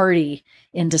celebratory party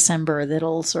in December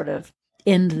that'll sort of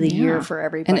end the year for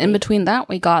everybody. And in between that,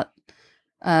 we got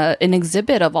an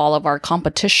exhibit of all of our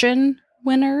competition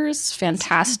winners.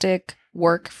 Fantastic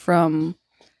work from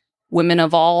women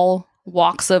of all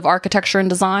walks of architecture and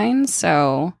design.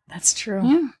 So that's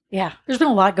true. Yeah. There's been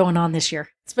a lot going on this year.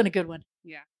 It's been a good one.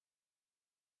 Yeah.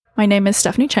 My name is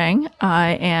Stephanie Chang.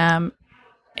 I am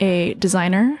a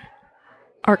designer,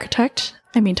 architect.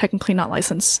 I mean, technically not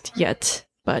licensed yet,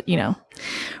 but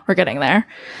we're getting there.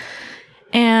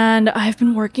 And I've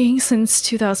been working since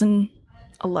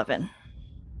 2011.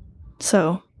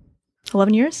 So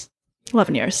 11 years?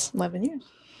 11 years. 11 years.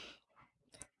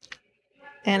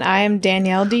 And I am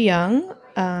Danielle DeYoung.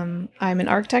 I'm an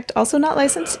architect, also not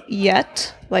licensed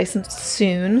yet, licensed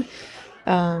soon.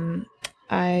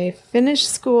 I finished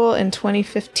school in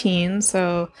 2015,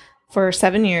 so for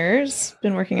 7 years,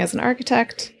 been working as an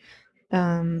architect.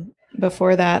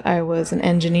 Before that, I was an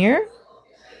engineer,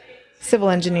 civil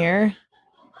engineer,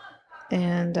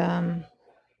 and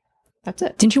that's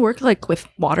it. Didn't you work with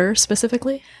water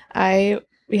specifically? I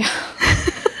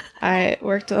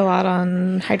worked a lot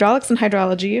on hydraulics and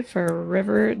hydrology for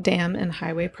river, dam, and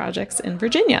highway projects in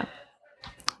Virginia.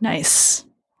 Nice.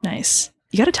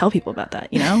 You got to tell people about that,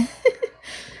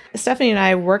 Stephanie and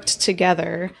I worked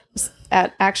together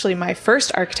at actually my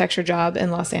first architecture job in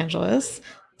Los Angeles.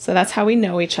 So that's how we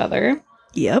know each other.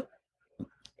 Yep.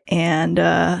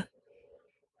 And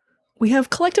we have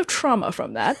collective trauma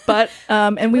from that, but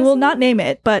and we will not name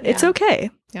it, but it's okay.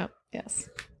 Yep. Yes.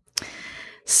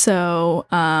 So,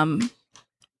 I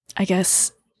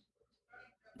guess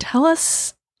tell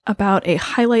us about a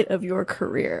highlight of your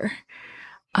career.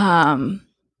 Oh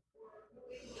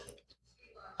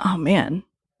man.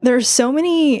 There's so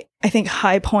many, I think,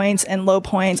 high points and low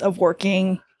points of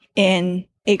working in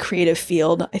a creative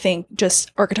field. I think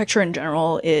just architecture in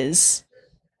general is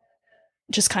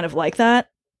just kind of like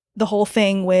that. The whole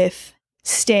thing with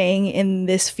staying in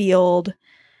this field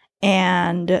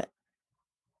and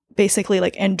basically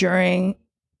enduring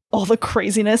all the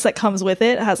craziness that comes with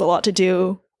it has a lot to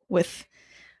do with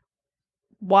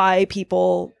why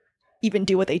people even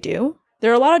do what they do.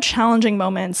 There are a lot of challenging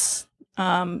moments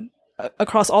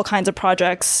across all kinds of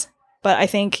projects, but I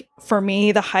think for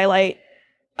me, the highlight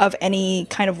of any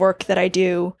kind of work that I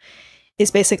do is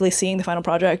basically seeing the final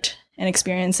project and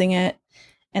experiencing it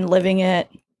and living it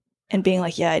and being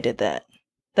like, yeah, I did that.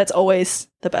 That's always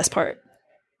the best part.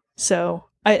 So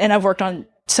I've worked on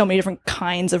so many different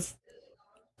kinds of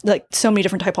so many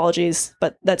different typologies,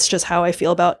 but that's just how I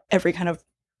feel about every kind of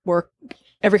work,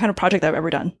 every kind of project I've ever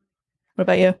done. What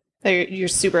about you? You're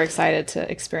super excited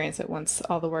to experience it once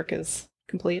all the work is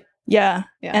complete. Yeah.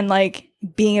 And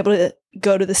being able to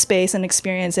go to the space and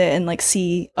experience it and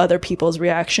see other people's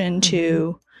reaction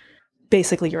to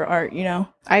basically your art,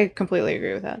 I completely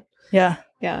agree with that. Yeah.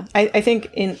 Yeah. I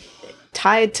think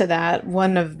tied to that,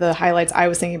 one of the highlights I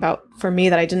was thinking about for me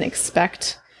that I didn't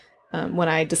expect when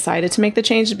I decided to make the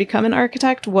change to become an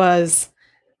architect was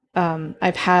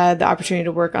I've had the opportunity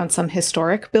to work on some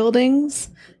historic buildings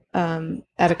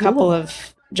at a couple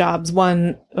of jobs.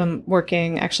 One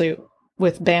working actually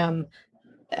with BAM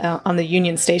on the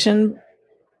Union Station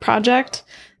project,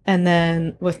 and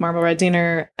then with Marble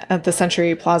Radziner at the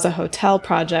Century Plaza Hotel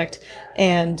project,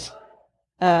 and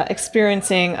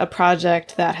experiencing a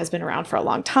project that has been around for a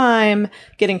long time,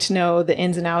 getting to know the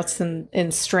ins and outs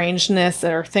and strangeness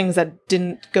or things that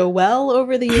didn't go well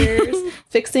over the years,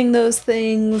 fixing those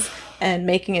things and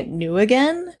making it new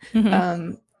again.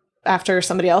 after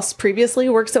somebody else previously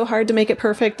worked so hard to make it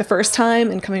perfect the first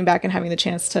time and coming back and having the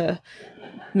chance to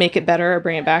make it better or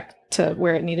bring it back to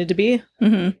where it needed to be.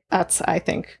 That's, I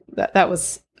think, that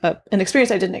was an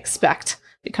experience I didn't expect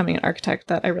becoming an architect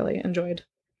that I really enjoyed.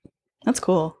 That's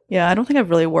cool. Yeah, I don't think I've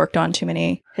really worked on too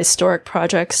many historic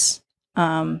projects.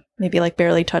 Maybe like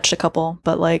barely touched a couple,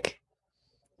 but like,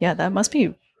 yeah, that must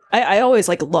be. I always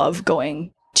like love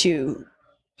going to,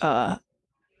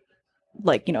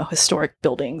 like, you know, historic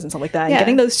buildings and stuff like that, and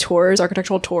getting those tours,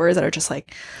 architectural tours that are just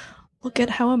like, look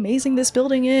at how amazing this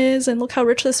building is, and look how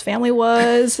rich this family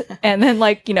was, and then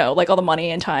like, you know, like all the money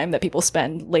and time that people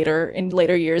spend in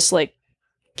later years to like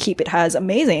keep it as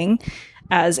amazing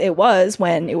as it was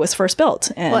when it was first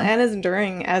built. And as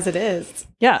enduring as it is.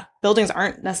 Yeah. Buildings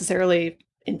aren't necessarily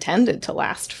intended to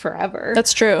last forever.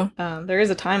 That's true. There is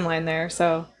a timeline there.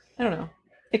 So, I don't know.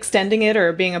 Extending it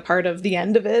or being a part of the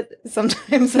end of it is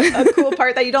sometimes a cool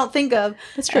part that you don't think of.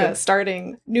 That's true.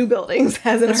 Starting new buildings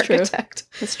as an architect.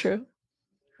 That's true.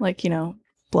 Like, you know,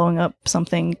 blowing up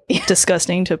something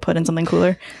disgusting to put in something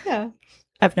cooler. Yeah.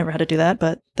 I've never had to do that,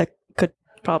 but that could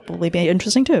probably be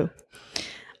interesting too.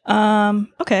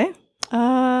 Okay.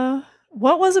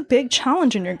 What was a big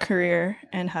challenge in your career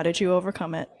and how did you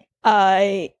overcome it?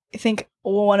 I think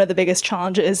one of the biggest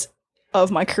challenges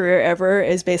of my career ever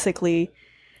is basically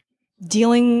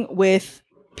dealing with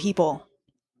people.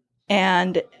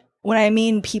 And when I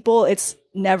mean people, it's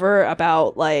never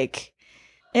about like,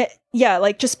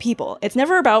 like just people. It's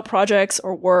never about projects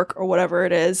or work or whatever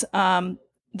it is. The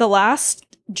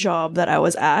last job that I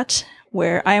was at,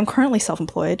 where I am currently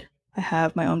self-employed, I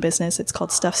have my own business. It's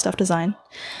called Stuff Design.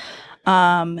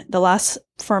 The last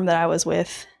firm that I was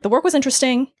with, the work was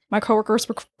interesting. My coworkers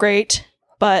were great,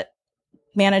 but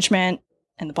management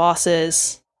and the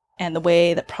bosses and the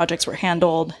way that projects were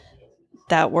handled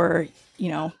that were, you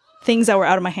know, things that were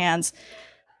out of my hands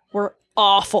were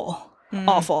awful.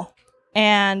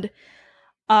 And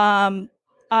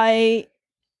I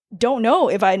don't know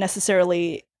if I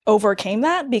necessarily overcame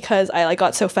that because I like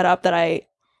got so fed up that I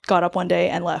got up one day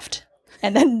and left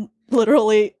and then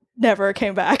literally never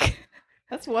came back.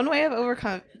 That's one way of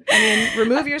overcome. I mean,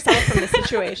 remove yourself from the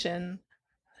situation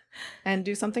and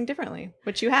do something differently,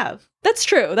 which you have. That's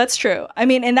true. I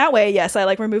mean, in that way, yes, I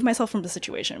like removed myself from the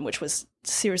situation, which was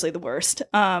seriously the worst.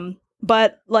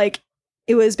 But like,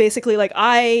 it was basically like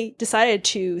I decided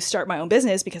to start my own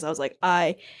business because I was like,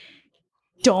 I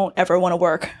don't ever want to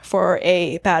work for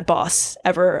a bad boss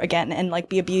ever again and like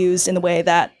be abused in the way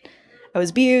that I was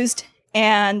abused.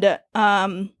 And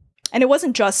it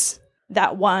wasn't just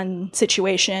that one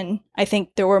situation. I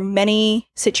think there were many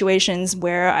situations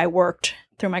where I worked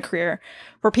through my career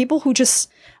where people who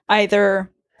just either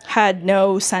had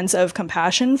no sense of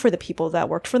compassion for the people that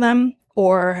worked for them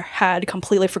or had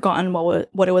completely forgotten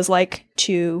what it was like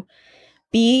to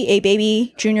be a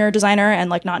baby junior designer and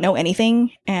like not know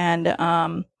anything, and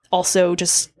also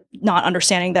just not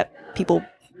understanding that people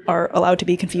are allowed to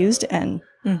be confused and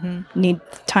need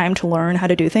time to learn how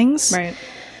to do things. Right.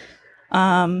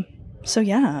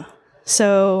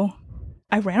 So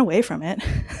I ran away from it.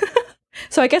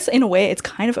 So I guess in a way it's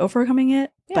kind of overcoming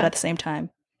it, but at the same time,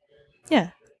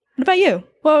 yeah. What about you?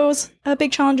 What was a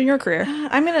big challenge in your career?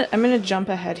 I'm gonna jump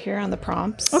ahead here on the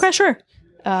prompts. Okay, sure.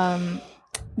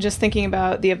 Just thinking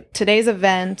about today's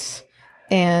event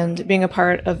and being a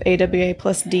part of AWA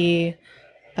plus D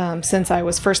since I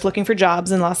was first looking for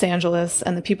jobs in Los Angeles,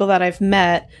 and the people that I've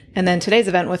met, and then today's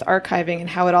event with archiving and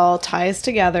how it all ties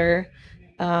together.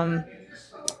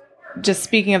 Just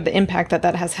speaking of the impact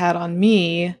that has had on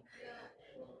me,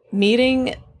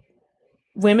 meeting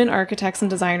women architects and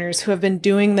designers who have been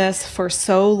doing this for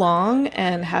so long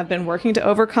and have been working to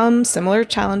overcome similar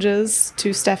challenges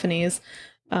to Stephanie's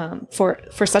for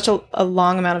such a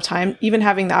long amount of time, even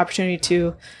having the opportunity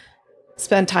to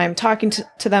spend time talking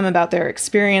to them about their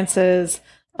experiences,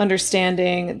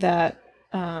 understanding that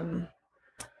I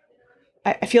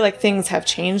feel like things have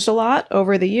changed a lot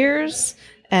over the years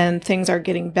and things are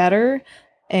getting better.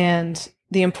 And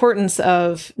the importance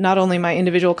of not only my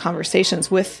individual conversations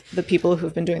with the people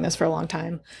who've been doing this for a long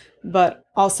time, but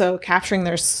also capturing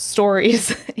their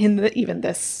stories in even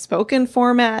this spoken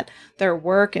format, their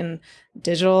work in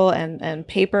digital and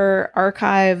paper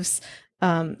archives,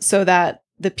 so that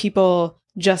the people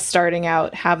just starting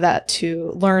out have that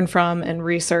to learn from and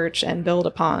research and build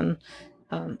upon.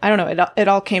 I don't know, it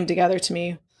all came together to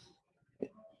me,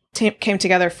 came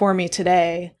together for me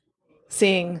today,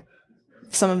 seeing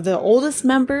some of the oldest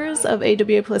members of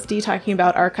AWA plus D talking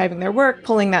about archiving their work,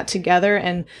 pulling that together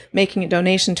and making a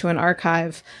donation to an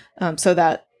archive so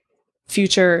that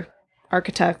future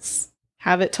architects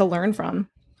have it to learn from.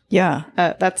 Yeah.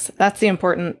 That's the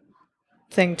important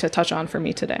thing to touch on for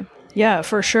me today. Yeah,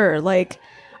 for sure. Like,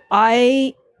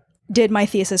 I did my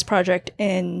thesis project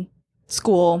in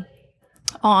school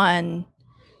on,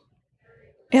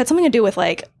 it had something to do with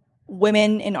like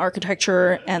women in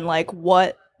architecture and like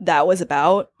what that was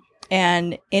about.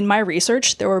 And in my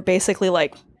research, there were basically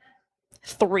like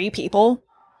 3 people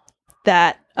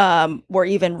that were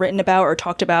even written about or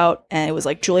talked about. And it was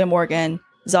like Julia Morgan,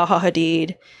 Zaha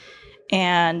Hadid,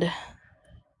 and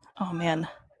oh man,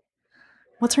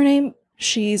 what's her name?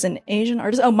 She's an Asian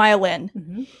artist. Oh, Maya Lin.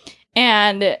 Mm-hmm.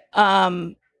 And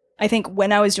I think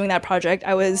when I was doing that project,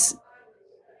 I was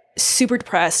super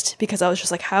depressed because I was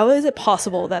just like, how is it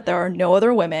possible that there are no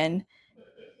other women?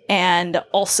 And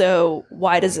also,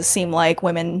 why does it seem like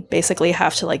women basically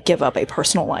have to like give up a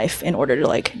personal life in order to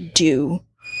like do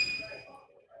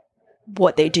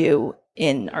what they do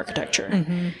in architecture?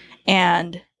 Mm-hmm.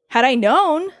 And had I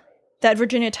known that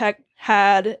Virginia Tech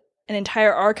had an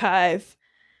entire archive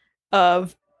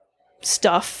of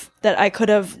stuff that I could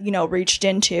have, reached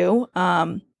into,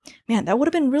 man, that would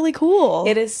have been really cool.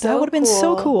 It is so that would have been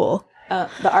so cool.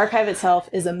 The archive itself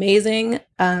is amazing.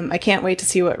 I can't wait to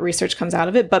see what research comes out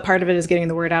of it, but part of it is getting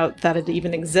the word out that it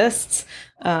even exists.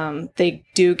 They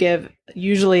do give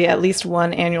usually at least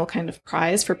one annual kind of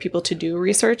prize for people to do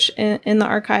research in the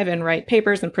archive and write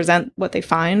papers and present what they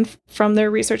find from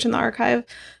their research in the archive.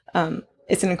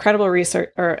 It's an incredible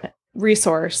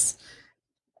resource,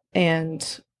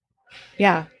 and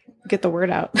yeah, get the word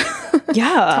out.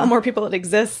 Yeah. Tell more people it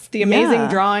exists. The amazing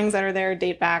drawings that are there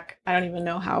date back, I don't even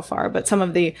know how far, but some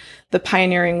of the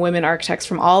pioneering women architects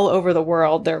from all over the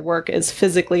world, their work is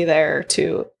physically there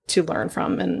to learn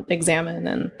from and examine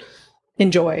and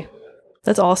enjoy.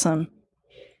 That's awesome.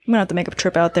 I'm gonna have to make a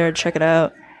trip out there to check it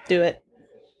out. Do it.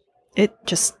 It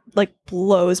just like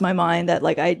blows my mind that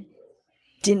like I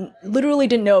literally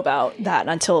didn't know about that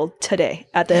until today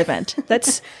at the event.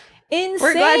 That's insane.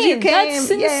 We're glad you came.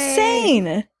 That's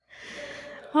insane.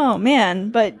 Oh man,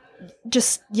 but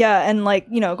just and like,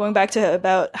 going back to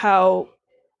about how,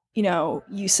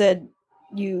 you said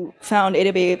you found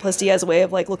AWA plus D as a way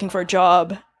of like looking for a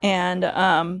job, and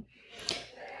I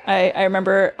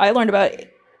remember I learned about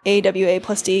AWA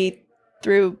plus D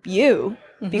through you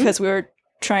because we were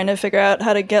trying to figure out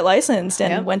how to get licensed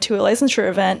and went to a licensure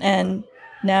event, and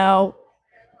now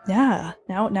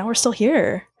we're still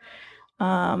here.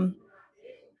 But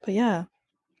yeah.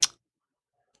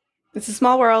 It's a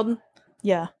small world.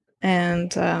 Yeah.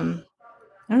 And I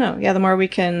don't know. Yeah, the more we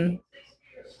can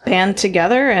band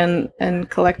together and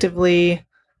collectively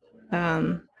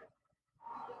archive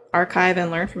and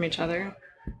learn from each other,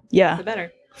 the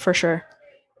better. For sure.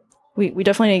 We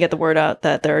definitely need to get the word out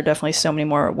that there are definitely so many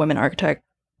more women architects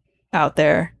out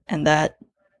there, and that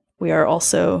we are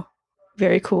also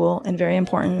very cool and very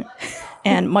important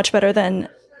and much better than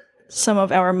some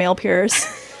of our male peers.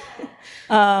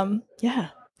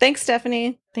 Thanks,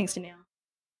 Stephanie. Thanks, Danielle.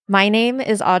 My name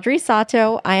is Audrey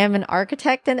Sato. I am an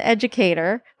architect and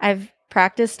educator. I've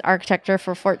practiced architecture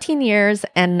for 14 years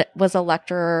and was a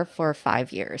lecturer for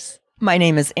 5 years. My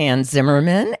name is Ann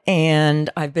Zimmerman, and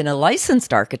I've been a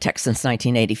licensed architect since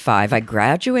 1985. I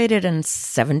graduated in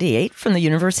 78 from the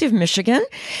University of Michigan,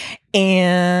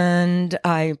 and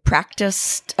I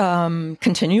practiced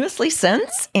continuously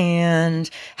since and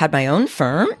had my own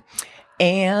firm.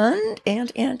 And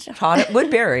taught at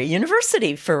Woodbury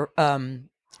University for a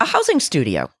housing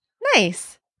studio.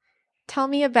 Nice. Tell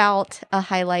me about a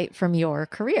highlight from your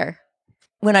career.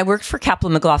 When I worked for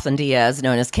Kaplan McLaughlin Diaz,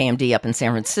 known as KMD up in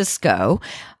San Francisco,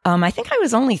 I think I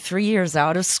was only 3 years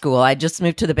out of school. I just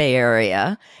moved to the Bay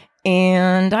Area,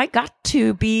 and I got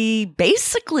to be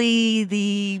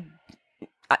basically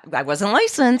I wasn't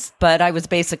licensed, but I was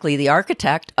basically the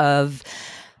architect of, I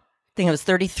think it was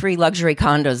 33 luxury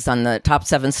condos on the top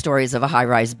 7 stories of a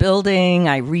high-rise building.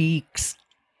 I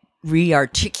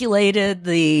re-articulated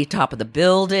the top of the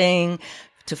building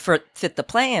to fit the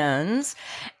plans,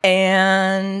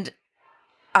 and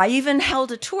I even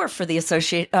held a tour for the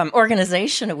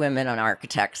Organization of Women on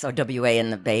Architects, OWA, in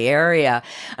the Bay Area.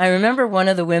 I remember one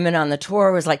of the women on the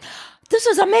tour was like, "This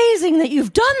is amazing that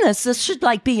you've done this. This should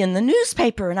like be in the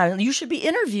newspaper, and you should be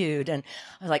interviewed." And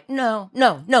I was like, no.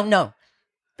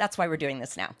 That's why we're doing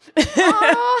this now.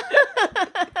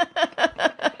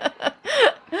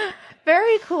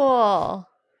 Very cool.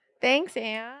 Thanks,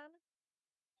 Anne.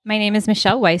 My name is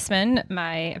Michelle Weissman.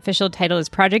 My official title is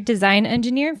Project Design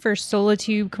Engineer for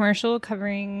Solitube Commercial,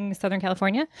 covering Southern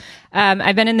California.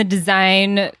 I've been in the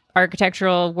design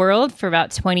architectural world for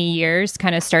about 20 years,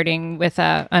 kind of starting with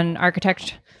an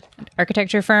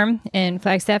architecture firm in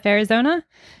Flagstaff, Arizona.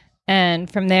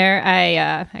 And from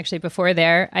there, before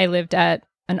there, I lived at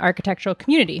an architectural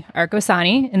community,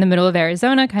 Arcosani, in the middle of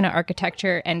Arizona, kind of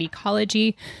architecture and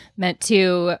ecology, meant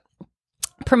to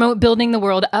promote building the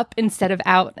world up instead of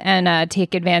out and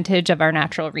take advantage of our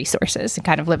natural resources and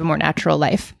kind of live a more natural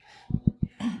life.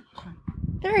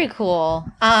 Very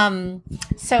cool.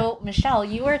 So Michelle,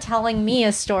 you were telling me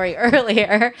a story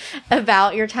earlier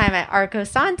about your time at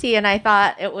Arcosanti, and I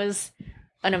thought it was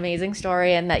an amazing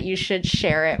story and that you should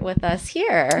share it with us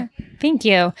here. Thank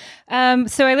you.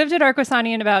 So I lived at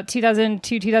Arcosani in about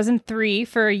 2002, 2003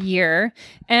 for a year.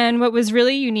 And what was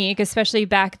really unique, especially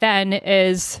back then,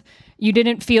 is you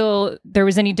didn't feel there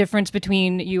was any difference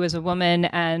between you as a woman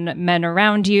and men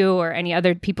around you or any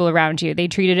other people around you. They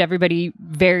treated everybody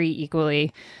very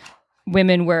equally.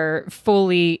 Women were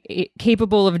fully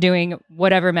capable of doing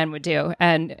whatever men would do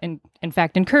and in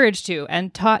fact, encouraged to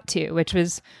and taught to, which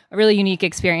was a really unique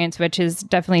experience, which has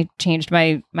definitely changed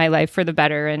my life for the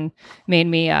better and made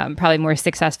me probably more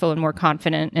successful and more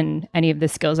confident in any of the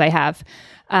skills I have.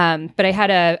 But I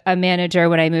had a manager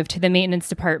when I moved to the maintenance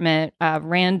department,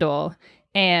 Randall,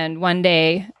 and one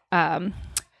day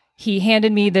he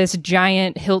handed me this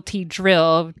giant Hilti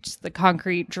drill, just the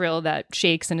concrete drill that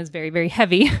shakes and is very, very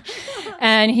heavy.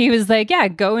 And he was like, yeah,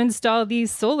 go install these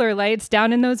solar lights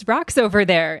down in those rocks over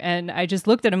there. And I just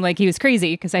looked at him like he was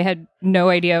crazy because I had no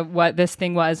idea what this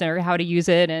thing was or how to use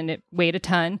it. And it weighed a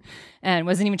ton and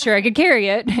wasn't even sure I could carry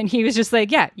it. And he was just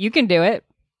like, yeah, you can do it.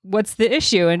 What's the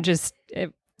issue? And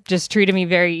it just treated me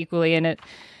very equally. And it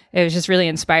was just really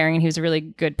inspiring. And he was a really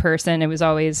good person. It was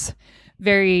always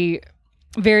very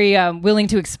willing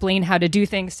to explain how to do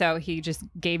things. So he just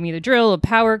gave me the drill, a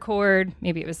power cord.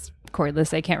 Maybe it was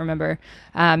cordless. I can't remember.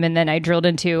 And then I drilled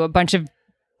into a bunch of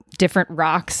different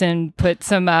rocks and put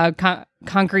some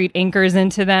concrete anchors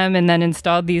into them and then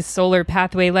installed these solar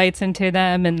pathway lights into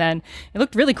them. And then it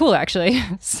looked really cool, actually.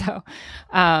 So,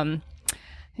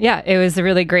 yeah, it was a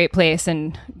really great place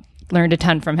and learned a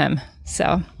ton from him.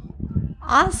 So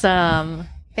awesome.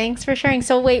 Thanks for sharing.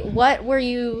 So wait, what were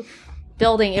you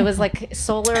building? It was like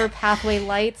solar pathway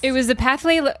lights? It was a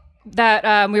pathway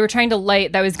that we were trying to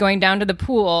light that was going down to the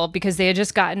pool because they had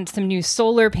just gotten some new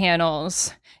solar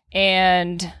panels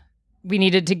and we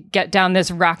needed to get down this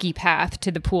rocky path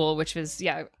to the pool, which was,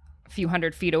 a few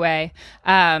hundred feet away.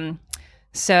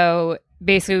 So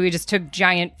basically we just took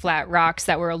giant flat rocks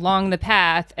that were along the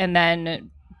path and then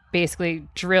basically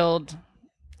drilled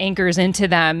anchors into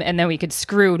them and then we could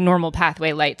screw normal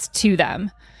pathway lights to them.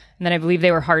 And then I believe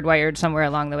they were hardwired somewhere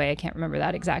along the way. I can't remember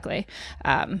that exactly.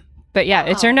 But yeah,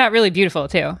 It turned out really beautiful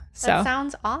too. So that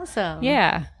sounds awesome.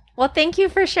 Yeah. Well, thank you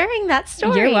for sharing that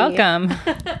story. You're welcome.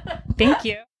 Thank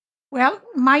you. Well,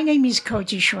 my name is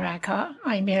Koji Shuraka.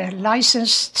 I'm a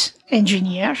licensed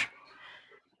engineer,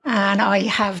 and I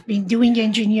have been doing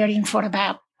engineering for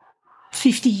about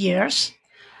 50 years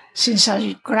since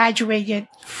I graduated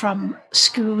from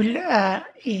school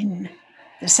in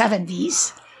the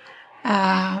 70s.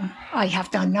 I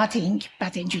have done nothing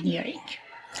but engineering.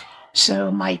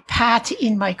 So my path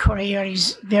in my career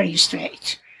is very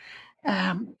straight.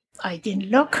 I didn't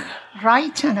look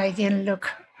right and I didn't look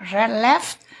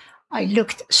left. I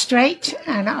looked straight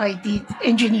and I did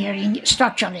engineering,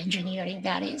 structural engineering,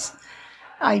 that is.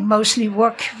 I mostly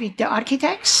work with the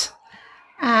architects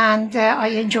and I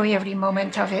enjoy every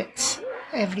moment of it,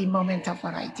 every moment of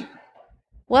what I do.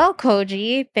 Well,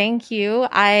 Koji, thank you.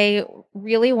 I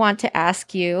really want to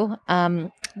ask you,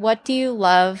 what do you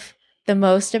love the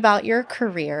most about your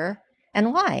career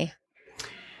and why?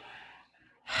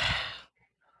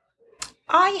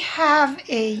 I have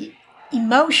an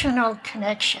emotional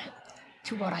connection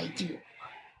to what I do.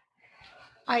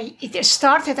 It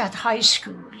started at high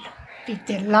school with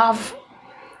the love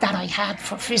that I had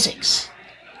for physics.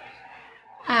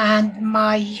 And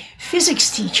my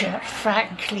physics teacher,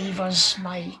 frankly, was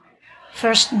my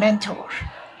first mentor.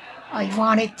 I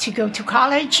wanted to go to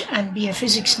college and be a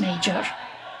physics major.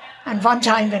 And one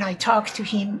time when I talked to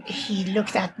him, he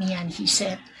looked at me and he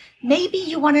said, maybe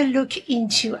you want to look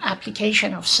into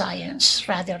application of science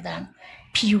rather than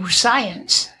pure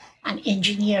science, and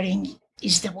engineering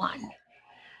is the one.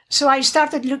 So I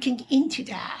started looking into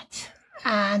that.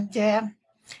 And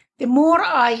the more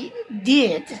I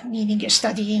did, meaning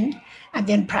studying and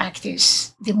then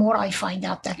practice, the more I find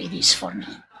out that it is for me.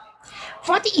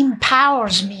 What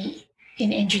empowers me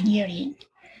in engineering,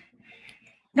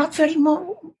 not very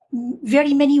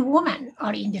many women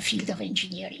are in the field of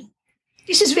engineering.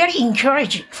 This is very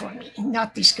encouraging for me,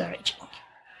 not discouraging.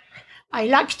 I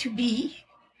like to be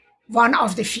one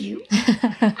of the few,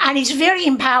 and it's very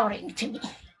empowering to me.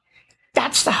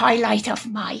 That's the highlight of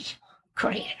my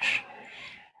career.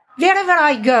 Wherever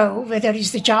I go, whether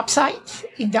it's the job site,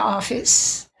 in the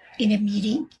office, in a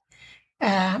meeting,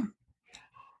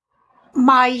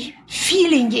 my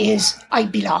feeling is I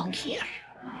belong here.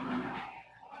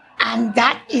 And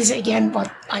that is, again,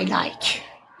 what I like.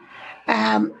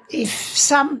 If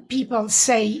some people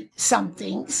say some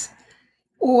things,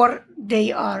 or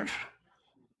they are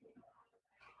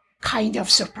kind of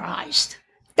surprised,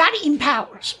 that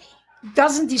empowers me.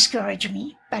 Doesn't discourage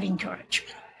me, but encourage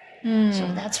me. So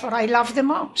that's what I love the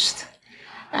most.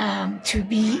 To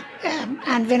be,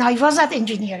 and when I was at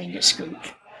engineering school,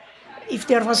 if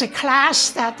there was a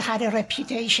class that had a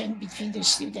reputation between the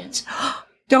students,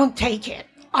 don't take it.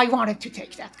 I wanted to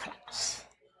take that class.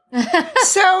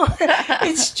 So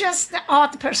it's just the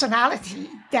odd personality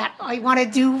that I want to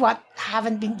do what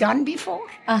haven't been done before.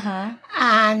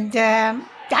 And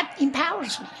that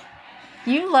empowers me.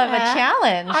 You love a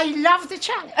challenge. I love the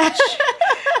challenge.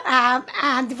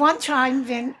 And one time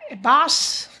when a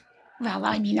boss,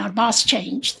 our boss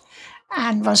changed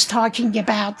and was talking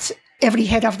about every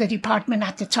head of the department.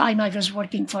 At the time, I was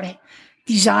working for a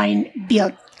design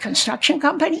build construction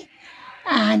company.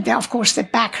 And of course, the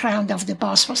background of the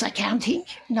boss was accounting,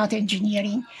 not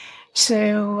engineering.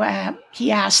 So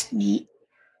he asked me,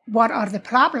 what are the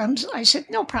problems? I said,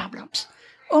 no problems,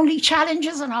 only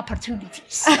challenges and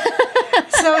opportunities.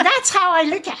 So that's how I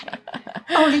look at it,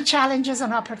 only challenges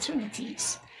and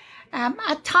opportunities.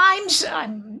 At times,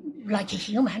 I'm like a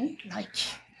human, like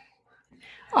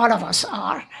all of us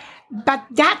are, but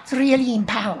that really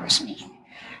empowers me.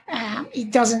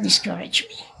 It doesn't discourage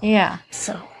me. Yeah.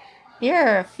 So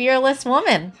you're a fearless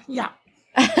woman. Yeah.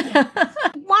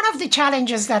 One of the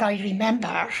challenges that I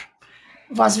remember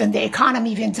was when the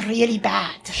economy went really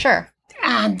bad. Sure.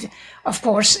 And of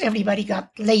course, everybody got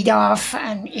laid off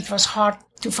and it was hard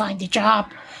to find a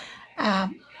job.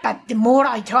 But the more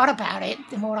I thought about it,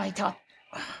 the more I thought,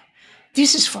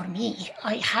 this is for me.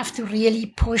 I have to really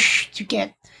push to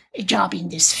get a job in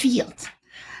this field.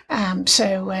 And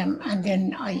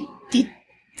then I did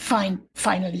find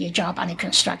finally a job on a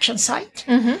construction site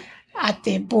at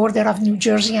the border of New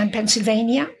Jersey and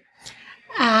Pennsylvania.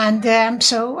 And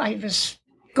so I was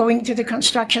going to the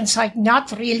construction site,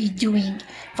 not really doing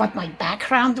what my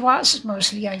background was.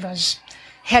 Mostly I was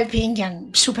helping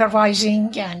and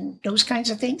supervising and those kinds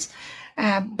of things.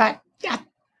 But at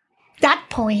that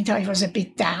point, I was a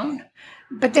bit down.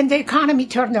 But then the economy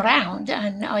turned around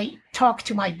and I talked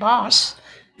to my boss.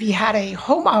 We had a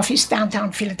home office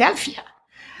downtown Philadelphia.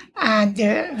 And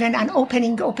when an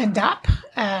opening opened up,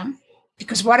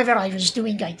 because whatever I was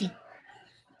doing, I did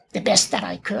the best that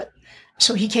I could.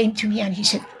 So he came to me and he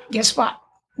said, guess what?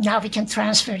 Now we can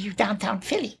transfer you downtown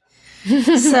Philly.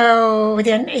 So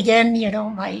then again,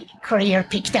 my career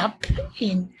picked up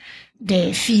in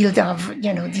the field of,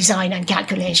 design and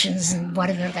calculations and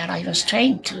whatever that I was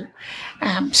trained to.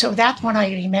 So that one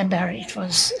I remember, it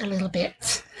was a little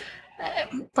bit,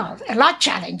 a lot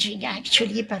challenging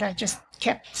actually, but I just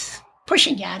kept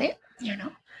pushing at it,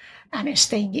 and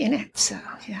staying in it. So,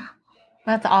 yeah.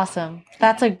 That's awesome.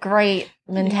 That's a great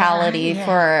mentality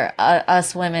for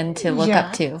us women to look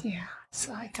up to. Yeah.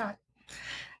 So I thought,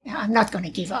 I'm not going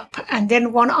to give up. And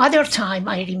then one other time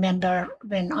I remember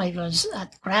when I was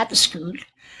at grad school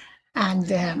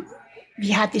and we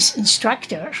had this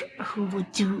instructor who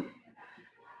would do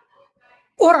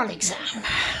oral exam.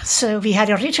 So we had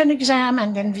a written exam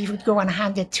and then we would go and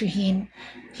hand it to him.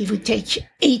 He would take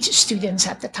 8 students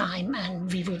at the time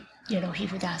and we would, he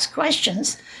would ask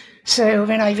questions. So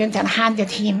when I went and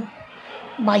handed him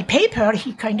my paper,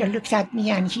 he kind of looked at me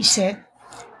and he said,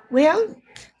 well,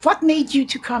 what made you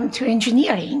to come to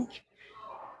engineering?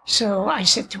 So I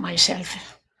said to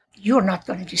myself, you're not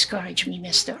going to discourage me,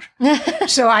 mister.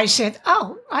 So I said,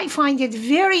 I find it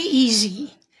very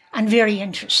easy and very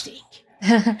interesting.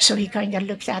 So he kind of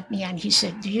looked at me and he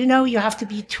said, do you know you have to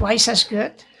be twice as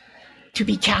good to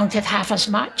be counted half as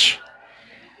much?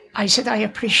 I said, I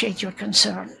appreciate your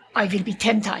concern. I will be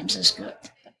 10 times as good.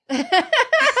 And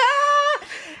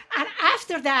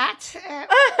after that,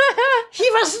 he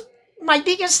was my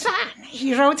biggest fan.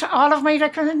 He wrote all of my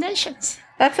recommendations.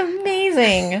 That's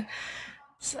amazing.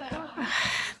 So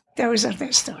those are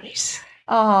the stories.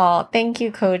 Oh, thank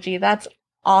you, Koji. That's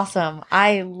awesome.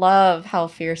 I love how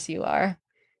fierce you are.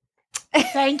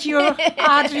 Thank you,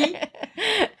 Audrey.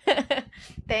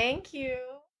 Thank you.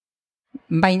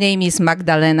 My name is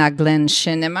Magdalena Glenn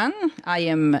Scheneman. I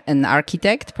am an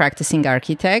architect, practicing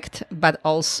architect, but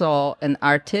also an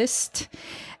artist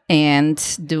and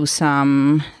do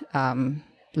some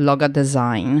logo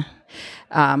design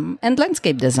and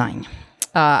landscape design.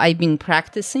 I've been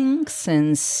practicing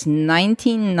since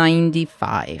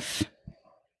 1995.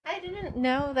 I didn't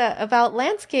know that about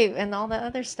landscape and all the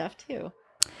other stuff too.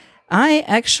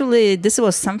 This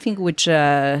was something which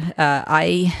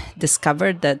I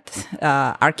discovered, that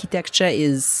architecture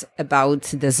is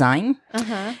about design,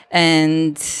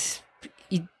 and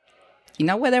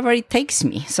wherever it takes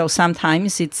me. So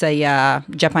sometimes it's a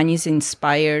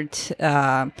Japanese-inspired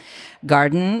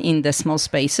garden in the small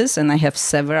spaces, and I have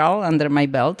several under my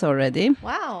belt already.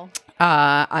 Wow.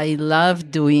 I love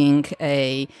doing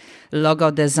a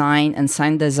logo design and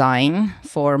sign design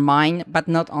for mine, but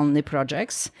not only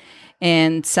projects.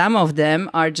 And some of them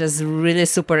are just really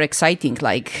super exciting,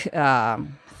 like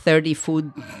 30-foot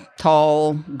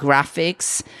tall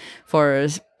graphics for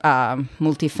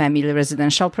multifamily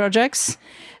residential projects,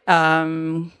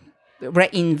 reinventing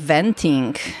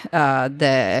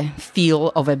the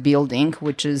feel of a building,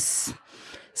 which is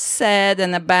sad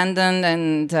and abandoned,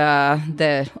 and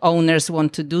the owners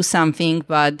want to do something,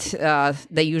 but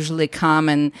they usually come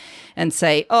and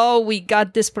say, oh, we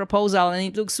got this proposal and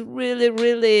it looks really,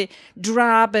 really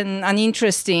drab and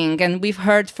uninteresting, and we've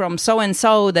heard from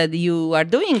so-and-so that you are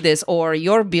doing this, or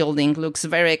your building looks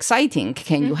very exciting,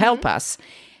 can you help us?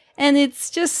 And it's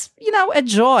just, a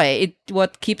joy.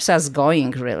 What keeps us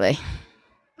going, really.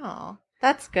 Oh,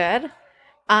 that's good.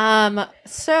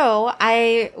 So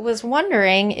I was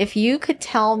wondering if you could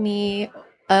tell me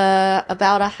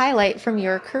about a highlight from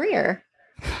your career.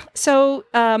 So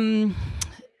I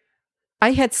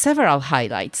had several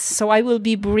highlights. So I will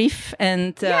be brief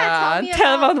and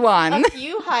tell about one. A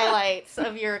few highlights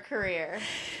of your career.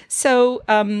 So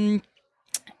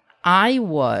I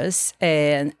was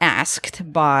asked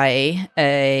by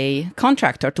a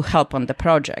contractor to help on the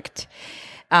project.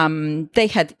 They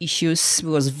had issues. It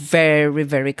was very,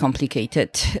 very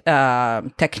complicated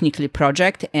technically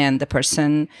project, and the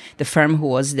firm who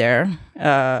was there,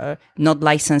 not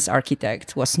licensed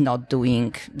architect, was not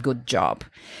doing good job.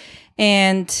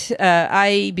 And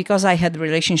because I had a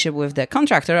relationship with the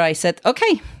contractor, I said,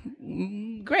 okay,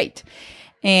 great.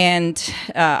 And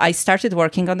I started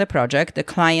working on the project. The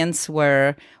clients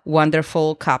were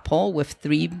wonderful couple with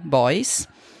 3 boys.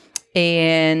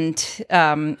 And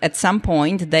at some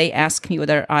point, they asked me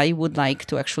whether I would like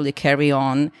to actually carry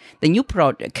on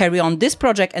this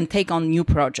project and take on new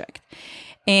project.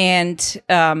 And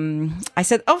I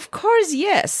said, of course,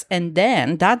 yes. And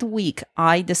then that week,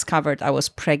 I discovered I was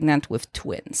pregnant with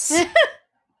twins.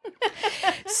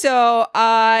 So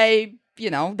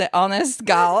the honest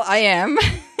gal I am,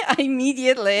 I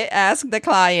immediately asked the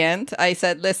client, I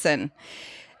said, listen,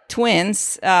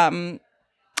 twins,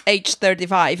 age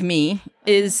 35, me,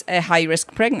 is a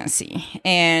high-risk pregnancy.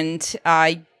 And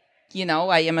I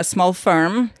am a small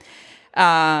firm.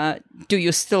 Do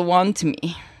you still want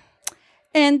me?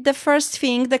 And the first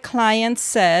thing the client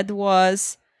said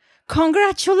was,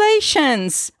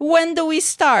 congratulations! When do we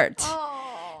start? Oh.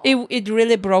 It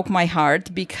really broke my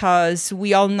heart, because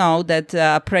we all know that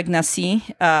pregnancy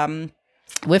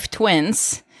with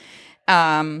twins,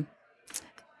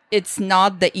 it's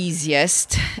not the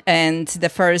easiest. And the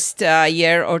first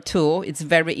year or two, it's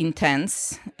very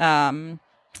intense.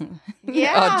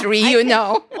 Yeah, Audrey,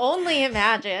 only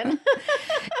imagine.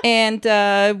 And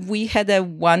we had a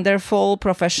wonderful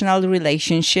professional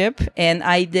relationship, and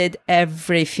I did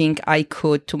everything I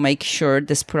could to make sure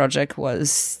this project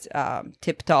was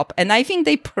tip top. And I think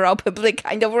they probably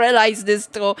kind of realized this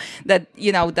too, that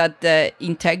that the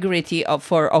integrity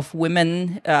of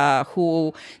women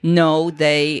who know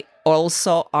they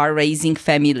also are raising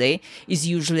family is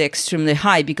usually extremely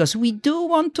high, because we do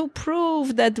want to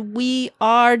prove that we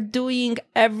are doing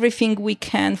everything we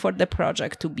can for the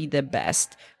project to be the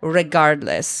best,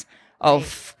 regardless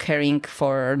of caring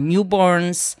for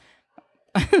newborns.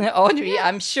 Audrey,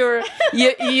 I'm sure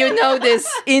you know this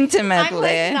intimately.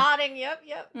 I'm nodding. Yep.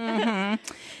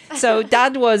 Mm-hmm. So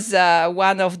that was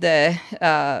one of the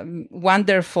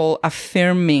wonderful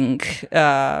affirming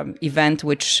event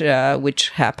which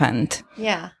happened.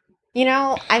 Yeah.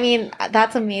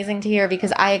 That's amazing to hear,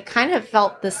 because I kind of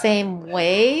felt the same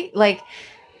way. Like,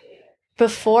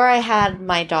 before I had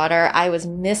my daughter, I was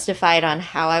mystified on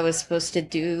how I was supposed to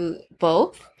do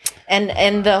both.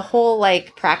 And the whole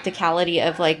practicality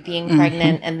of being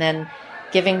pregnant and then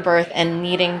giving birth and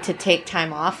needing to take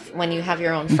time off when you have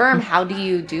your own firm. How do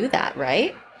you do that,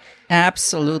 right?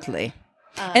 Absolutely.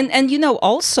 And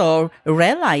also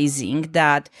realizing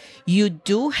that you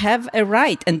do have a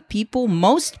right, and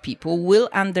most people will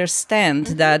understand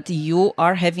that you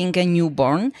are having a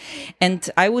newborn. And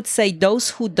I would say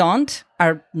those who don't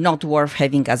are not worth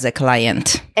having as a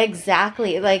client.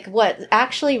 Exactly. What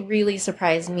actually really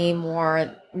surprised me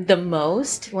the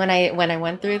most when I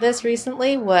went through this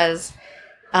recently was,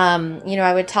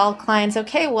 I would tell clients,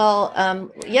 okay,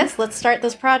 well, yes, let's start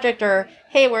this project, or,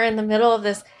 hey, we're in the middle of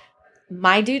this.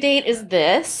 my due date is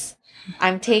this.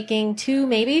 I'm taking 2,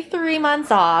 maybe 3 months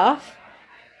off.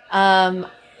 I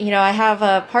have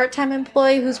a part-time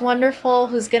employee who's wonderful,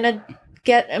 who's going to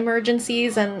get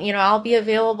emergencies, and, I'll be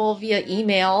available via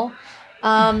email.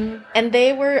 And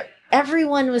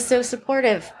everyone was so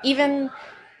supportive. Even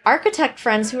architect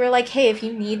friends who were like, hey, if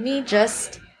you need me,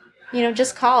 just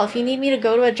call. If you need me to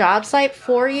go to a job site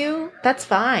for you, that's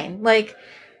fine. Like,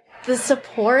 the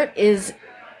support is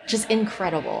just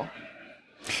incredible.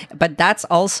 But that's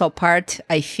also part,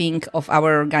 I think, of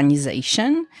our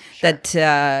organization, that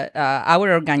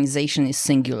our organization is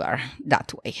singular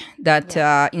that way, that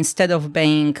instead of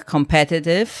being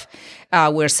competitive,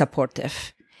 we're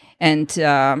supportive. And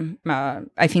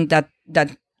I think that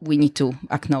we need to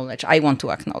acknowledge. I want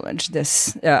to acknowledge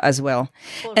this as well.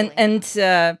 Totally.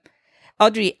 And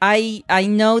Audrey, I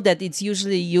know that it's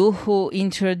usually you who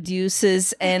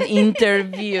introduces and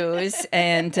interviews,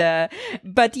 and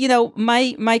but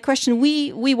my question: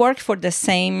 we work for the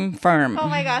same firm. Oh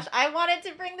my gosh, I wanted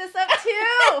to bring this up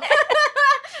too.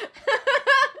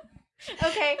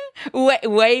 Okay.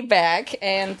 Way back,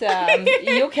 and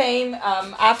you came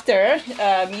after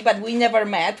me, but we never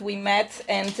met. We met,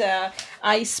 and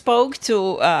I spoke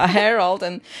to Harold,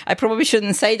 and I probably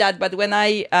shouldn't say that, but when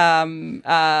I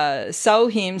saw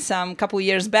him some couple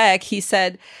years back, he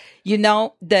said,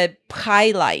 the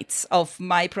highlights of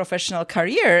my professional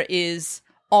career is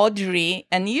Audrey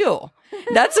and you.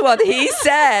 That's what he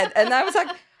said. And I was like,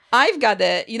 I've got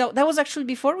to, that was actually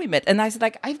before we met. And I was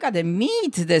like, I've got to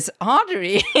meet this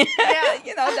Audrey. Yeah.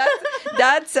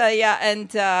 that's yeah.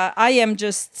 And I am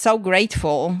just so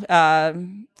grateful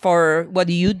for what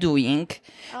you're doing,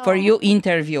 for you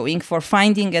interviewing, for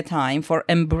finding a time, for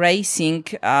embracing,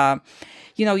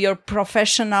 your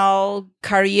professional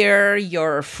career,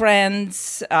 your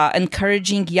friends,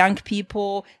 encouraging young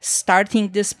people,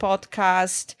 starting this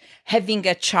podcast, having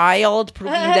a child,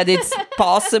 proving that it's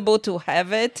possible to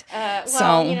have it.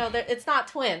 It's not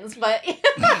twins, but...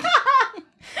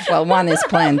 Well, one is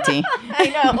plenty. I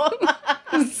know.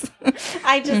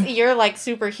 You're like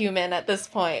superhuman at this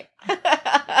point.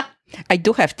 I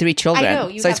do have 3 children, I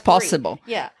know, so it's possible.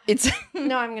 3. Yeah.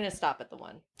 No, I'm going to stop at the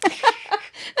 1.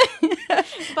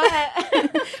 But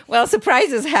well,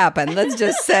 surprises happen, let's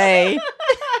just say.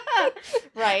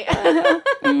 Right.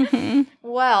 Mm-hmm.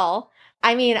 Well,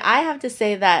 I have to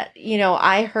say that,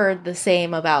 I heard the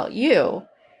same about you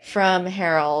from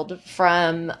Harold,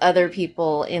 from other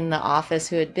people in the office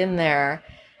who had been there.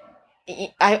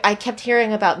 I kept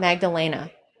hearing about Magdalena,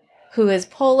 who is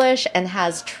Polish and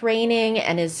has training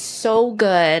and is so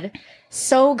good,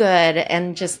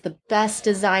 and just the best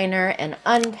designer and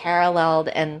unparalleled.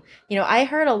 And, I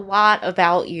heard a lot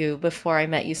about you before I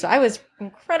met you, so I was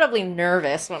incredibly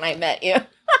nervous when I met you.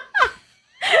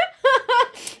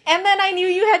 And then I knew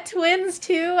you had twins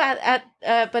too,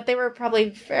 but they were probably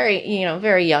very,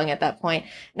 very young at that point.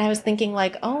 And I was thinking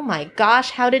like, oh my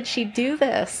gosh, how did she do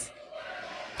this?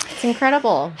 It's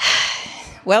incredible.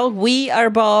 Well, we are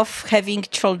both having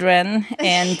children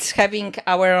and having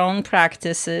our own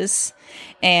practices,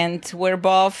 and we're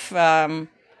both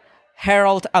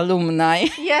Harold alumni.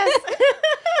 Yes.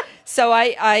 So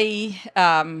I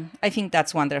think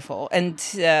that's wonderful, and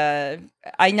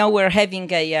I know we're having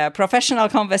a professional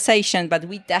conversation, but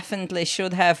we definitely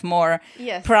should have more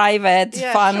private,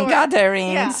 fun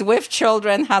gatherings with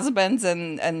children, husbands,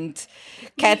 and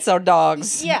cats or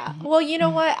dogs. Yeah. Well, you know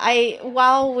what?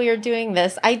 While we're doing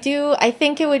this, I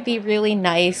think it would be really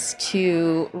nice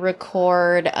to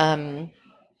record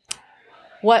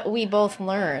what we both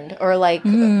learned, or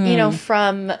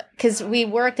from, because we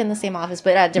worked in the same office,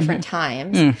 but at different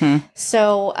times. Mm-hmm.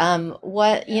 So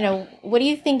what do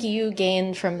you think you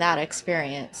gained from that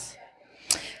experience?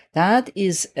 That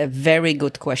is a very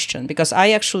good question, because I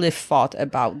actually thought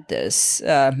about this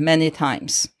many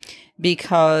times,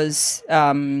 because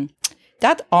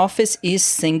that office is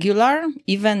singular,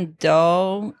 even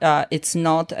though it's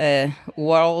not a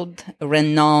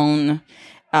world-renowned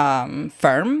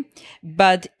firm,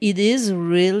 but it is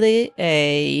really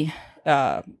a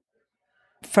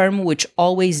firm which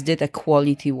always did a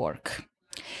quality work,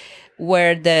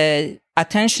 where the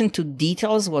attention to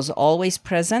details was always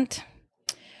present.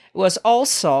 It was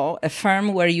also a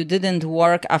firm where you didn't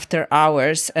work after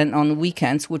hours and on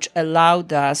weekends, which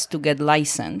allowed us to get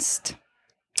licensed.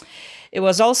 It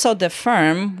was also the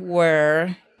firm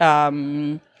where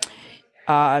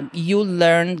you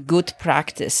learn good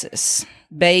practices,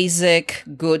 basic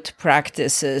good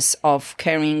practices of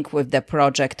carrying with the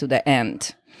project to the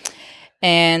end.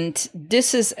 And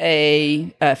this is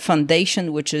a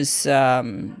foundation which is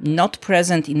not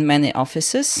present in many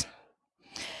offices.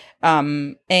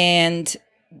 And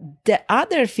the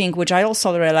other thing, which I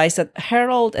also realized, that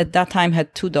Harold at that time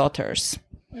had 2 daughters,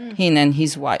 him and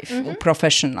his wife,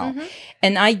 professional.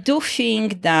 And I do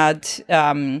think that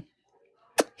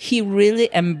he really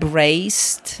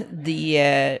embraced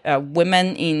the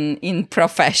women in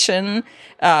profession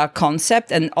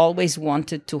concept and always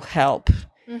wanted to help.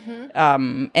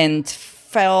 And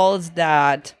felt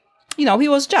that, he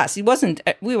was just,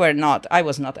 I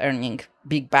was not earning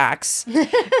big bucks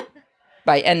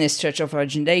by any stretch of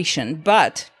imagination,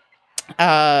 but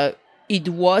it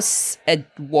was a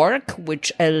work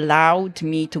which allowed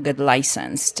me to get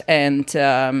licensed. And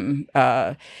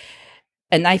I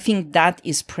think that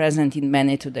is present in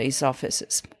many today's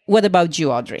offices. What about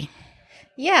you, Audrey?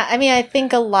 Yeah, I mean, I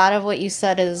think a lot of what you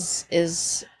said is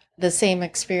the same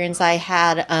experience I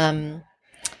had.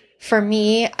 For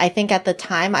me, I think at the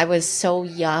time I was so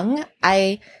young,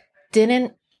 I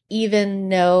didn't even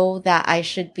know that I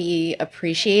should be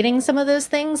appreciating some of those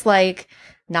things, like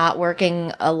not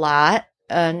working a lot,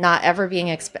 not ever being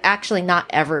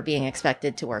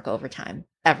expected to work overtime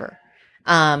ever.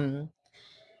 The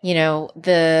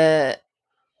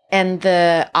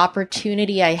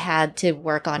opportunity I had to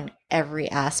work on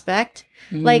every aspect.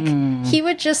 Like, he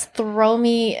would just throw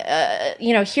me,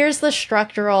 here's the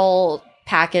structural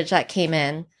package that came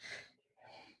in.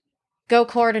 Go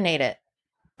coordinate it.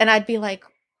 And I'd be like,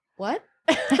 what?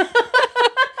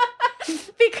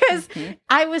 Because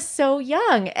I was so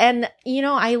young. And,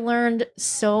 I learned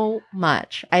so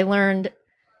much. I learned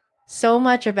so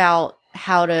much about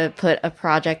how to put a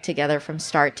project together from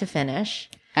start to finish.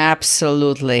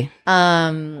 Absolutely.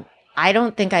 I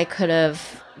don't think I could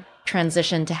have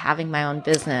transitioned to having my own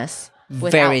business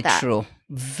without that. True.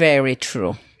 Very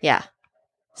true. Yeah.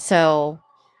 So,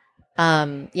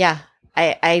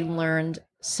 I learned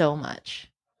so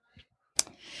much.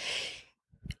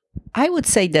 I would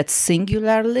say that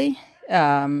singularly,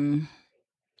 that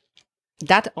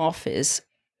office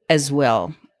as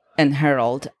well and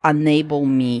Harold enable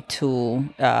me to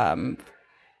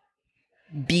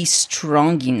be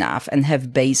strong enough and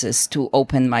have basis to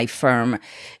open my firm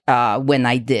when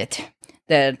I did.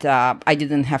 That I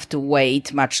didn't have to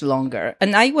wait much longer.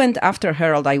 And I went after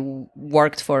Harold. I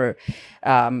worked for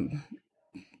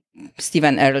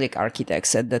Stephen Ehrlich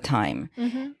Architects at the time.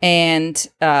 And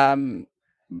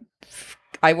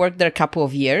I worked there a couple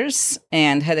of years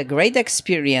and had a great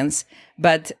experience.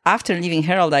 But after leaving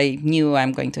Harold, I knew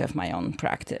I'm going to have my own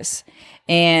practice.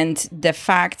 And the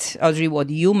fact, Audrey, what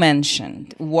you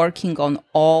mentioned, working on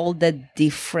all the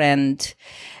different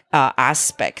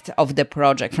aspect of the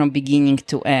project from beginning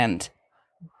to end,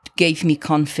 gave me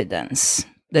confidence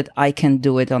that I can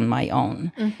do it on my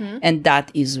own. And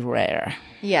that is rare.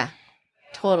 Yeah,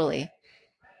 totally.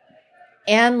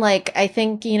 And I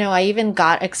think, I even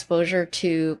got exposure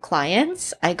to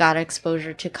clients. I got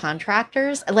exposure to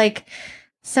contractors. Like,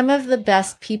 some of the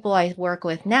best people I work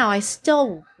with now, I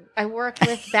worked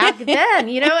with back then,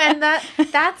 and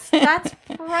that's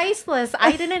priceless.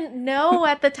 I didn't know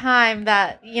at the time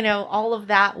that, all of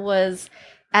that was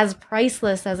as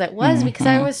priceless as it was because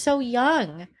I was so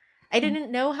young. I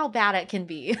didn't know how bad it can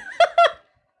be.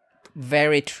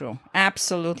 Very true.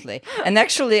 Absolutely. And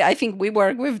actually, I think we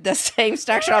work with the same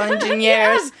structural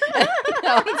engineers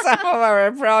on some of our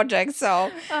projects.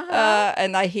 So,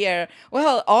 and I hear,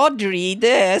 well, Audrey,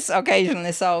 this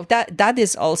occasionally. So that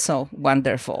is also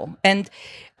wonderful. And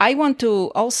I want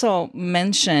to also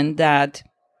mention that,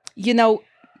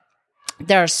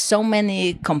 there are so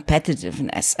many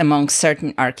competitiveness among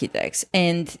certain architects.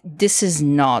 And this is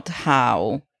not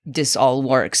how this all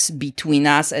works between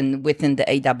us and within the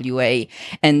AWA.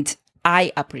 And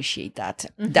I appreciate that.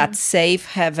 That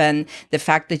safe haven, the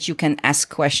fact that you can ask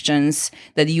questions,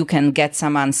 that you can get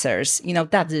some answers,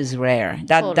 that is rare.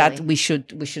 That we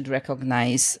should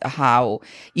recognize how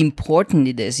important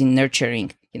it is in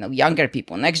nurturing, younger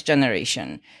people, next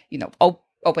generation,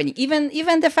 opening.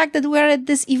 Even the fact that we're at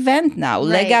this event now,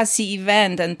 legacy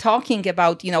event, and talking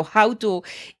about, how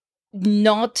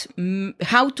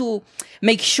to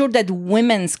make sure that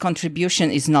women's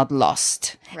contribution is not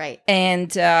lost. Right.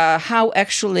 And how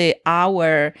actually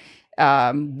our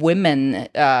women,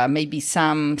 maybe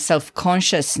some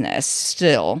self-consciousness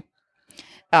still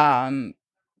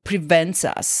prevents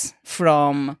us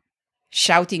from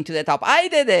shouting to the top, I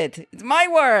did it, it's my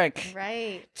work.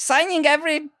 Right. Signing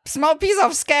every small piece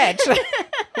of sketch.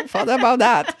 Who thought about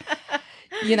that?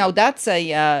 That's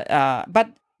but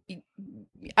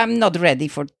I'm not ready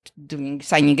for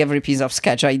signing every piece of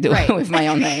sketch I do with my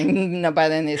own name, not by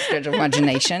any stretch of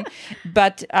imagination.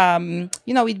 But,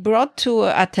 it brought to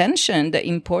attention the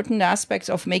important aspects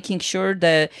of making sure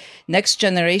the next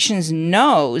generations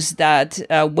knows that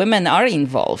women are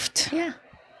involved. Yeah.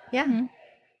 Yeah.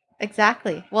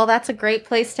 Exactly. Well, that's a great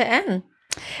place to end.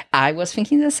 I was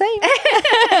thinking the same.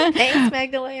 Thanks,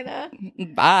 Magdalena.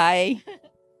 Bye.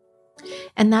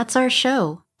 And that's our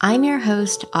show. I'm your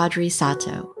host, Audrey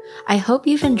Sato. I hope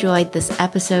you've enjoyed this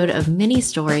episode of mini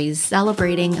stories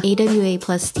celebrating AWA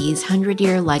Plus D's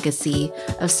 100-year legacy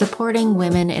of supporting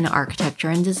women in architecture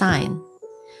and design.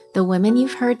 The women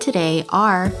you've heard today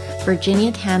are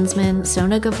Virginia Tansman,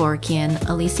 Sona Gavorkian,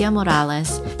 Alicia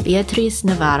Morales, Beatriz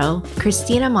Navarro,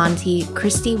 Christina Monti,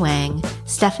 Christy Wang,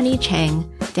 Stephanie Cheng,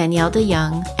 Danielle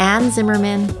DeYoung, Ann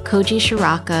Zimmerman, Koji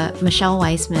Shiraka, Michelle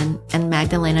Weissman, and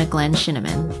Magdalena Glenn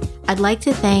Shinneman. I'd like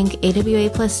to thank AWA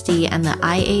Plus D and the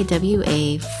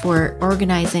IAWA for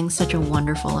organizing such a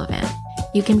wonderful event.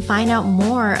 You can find out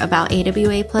more about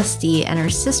AWA Plus D and her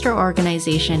sister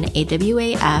organization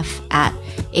AWAF at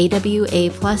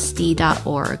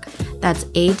awaplusd.org. That's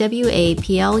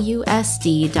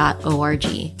awaplusd.org.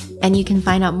 And you can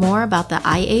find out more about the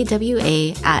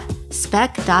IAWA at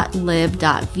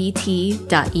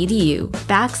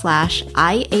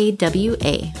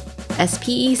spec.lib.vt.edu/IAWA,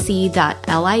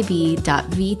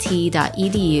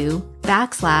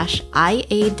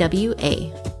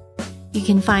 spec.lib.vt.edu/IAWA. You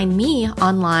can find me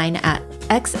online at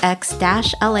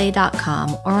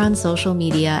xx-la.com or on social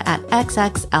media at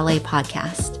xxla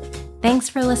podcast. Thanks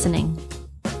for listening.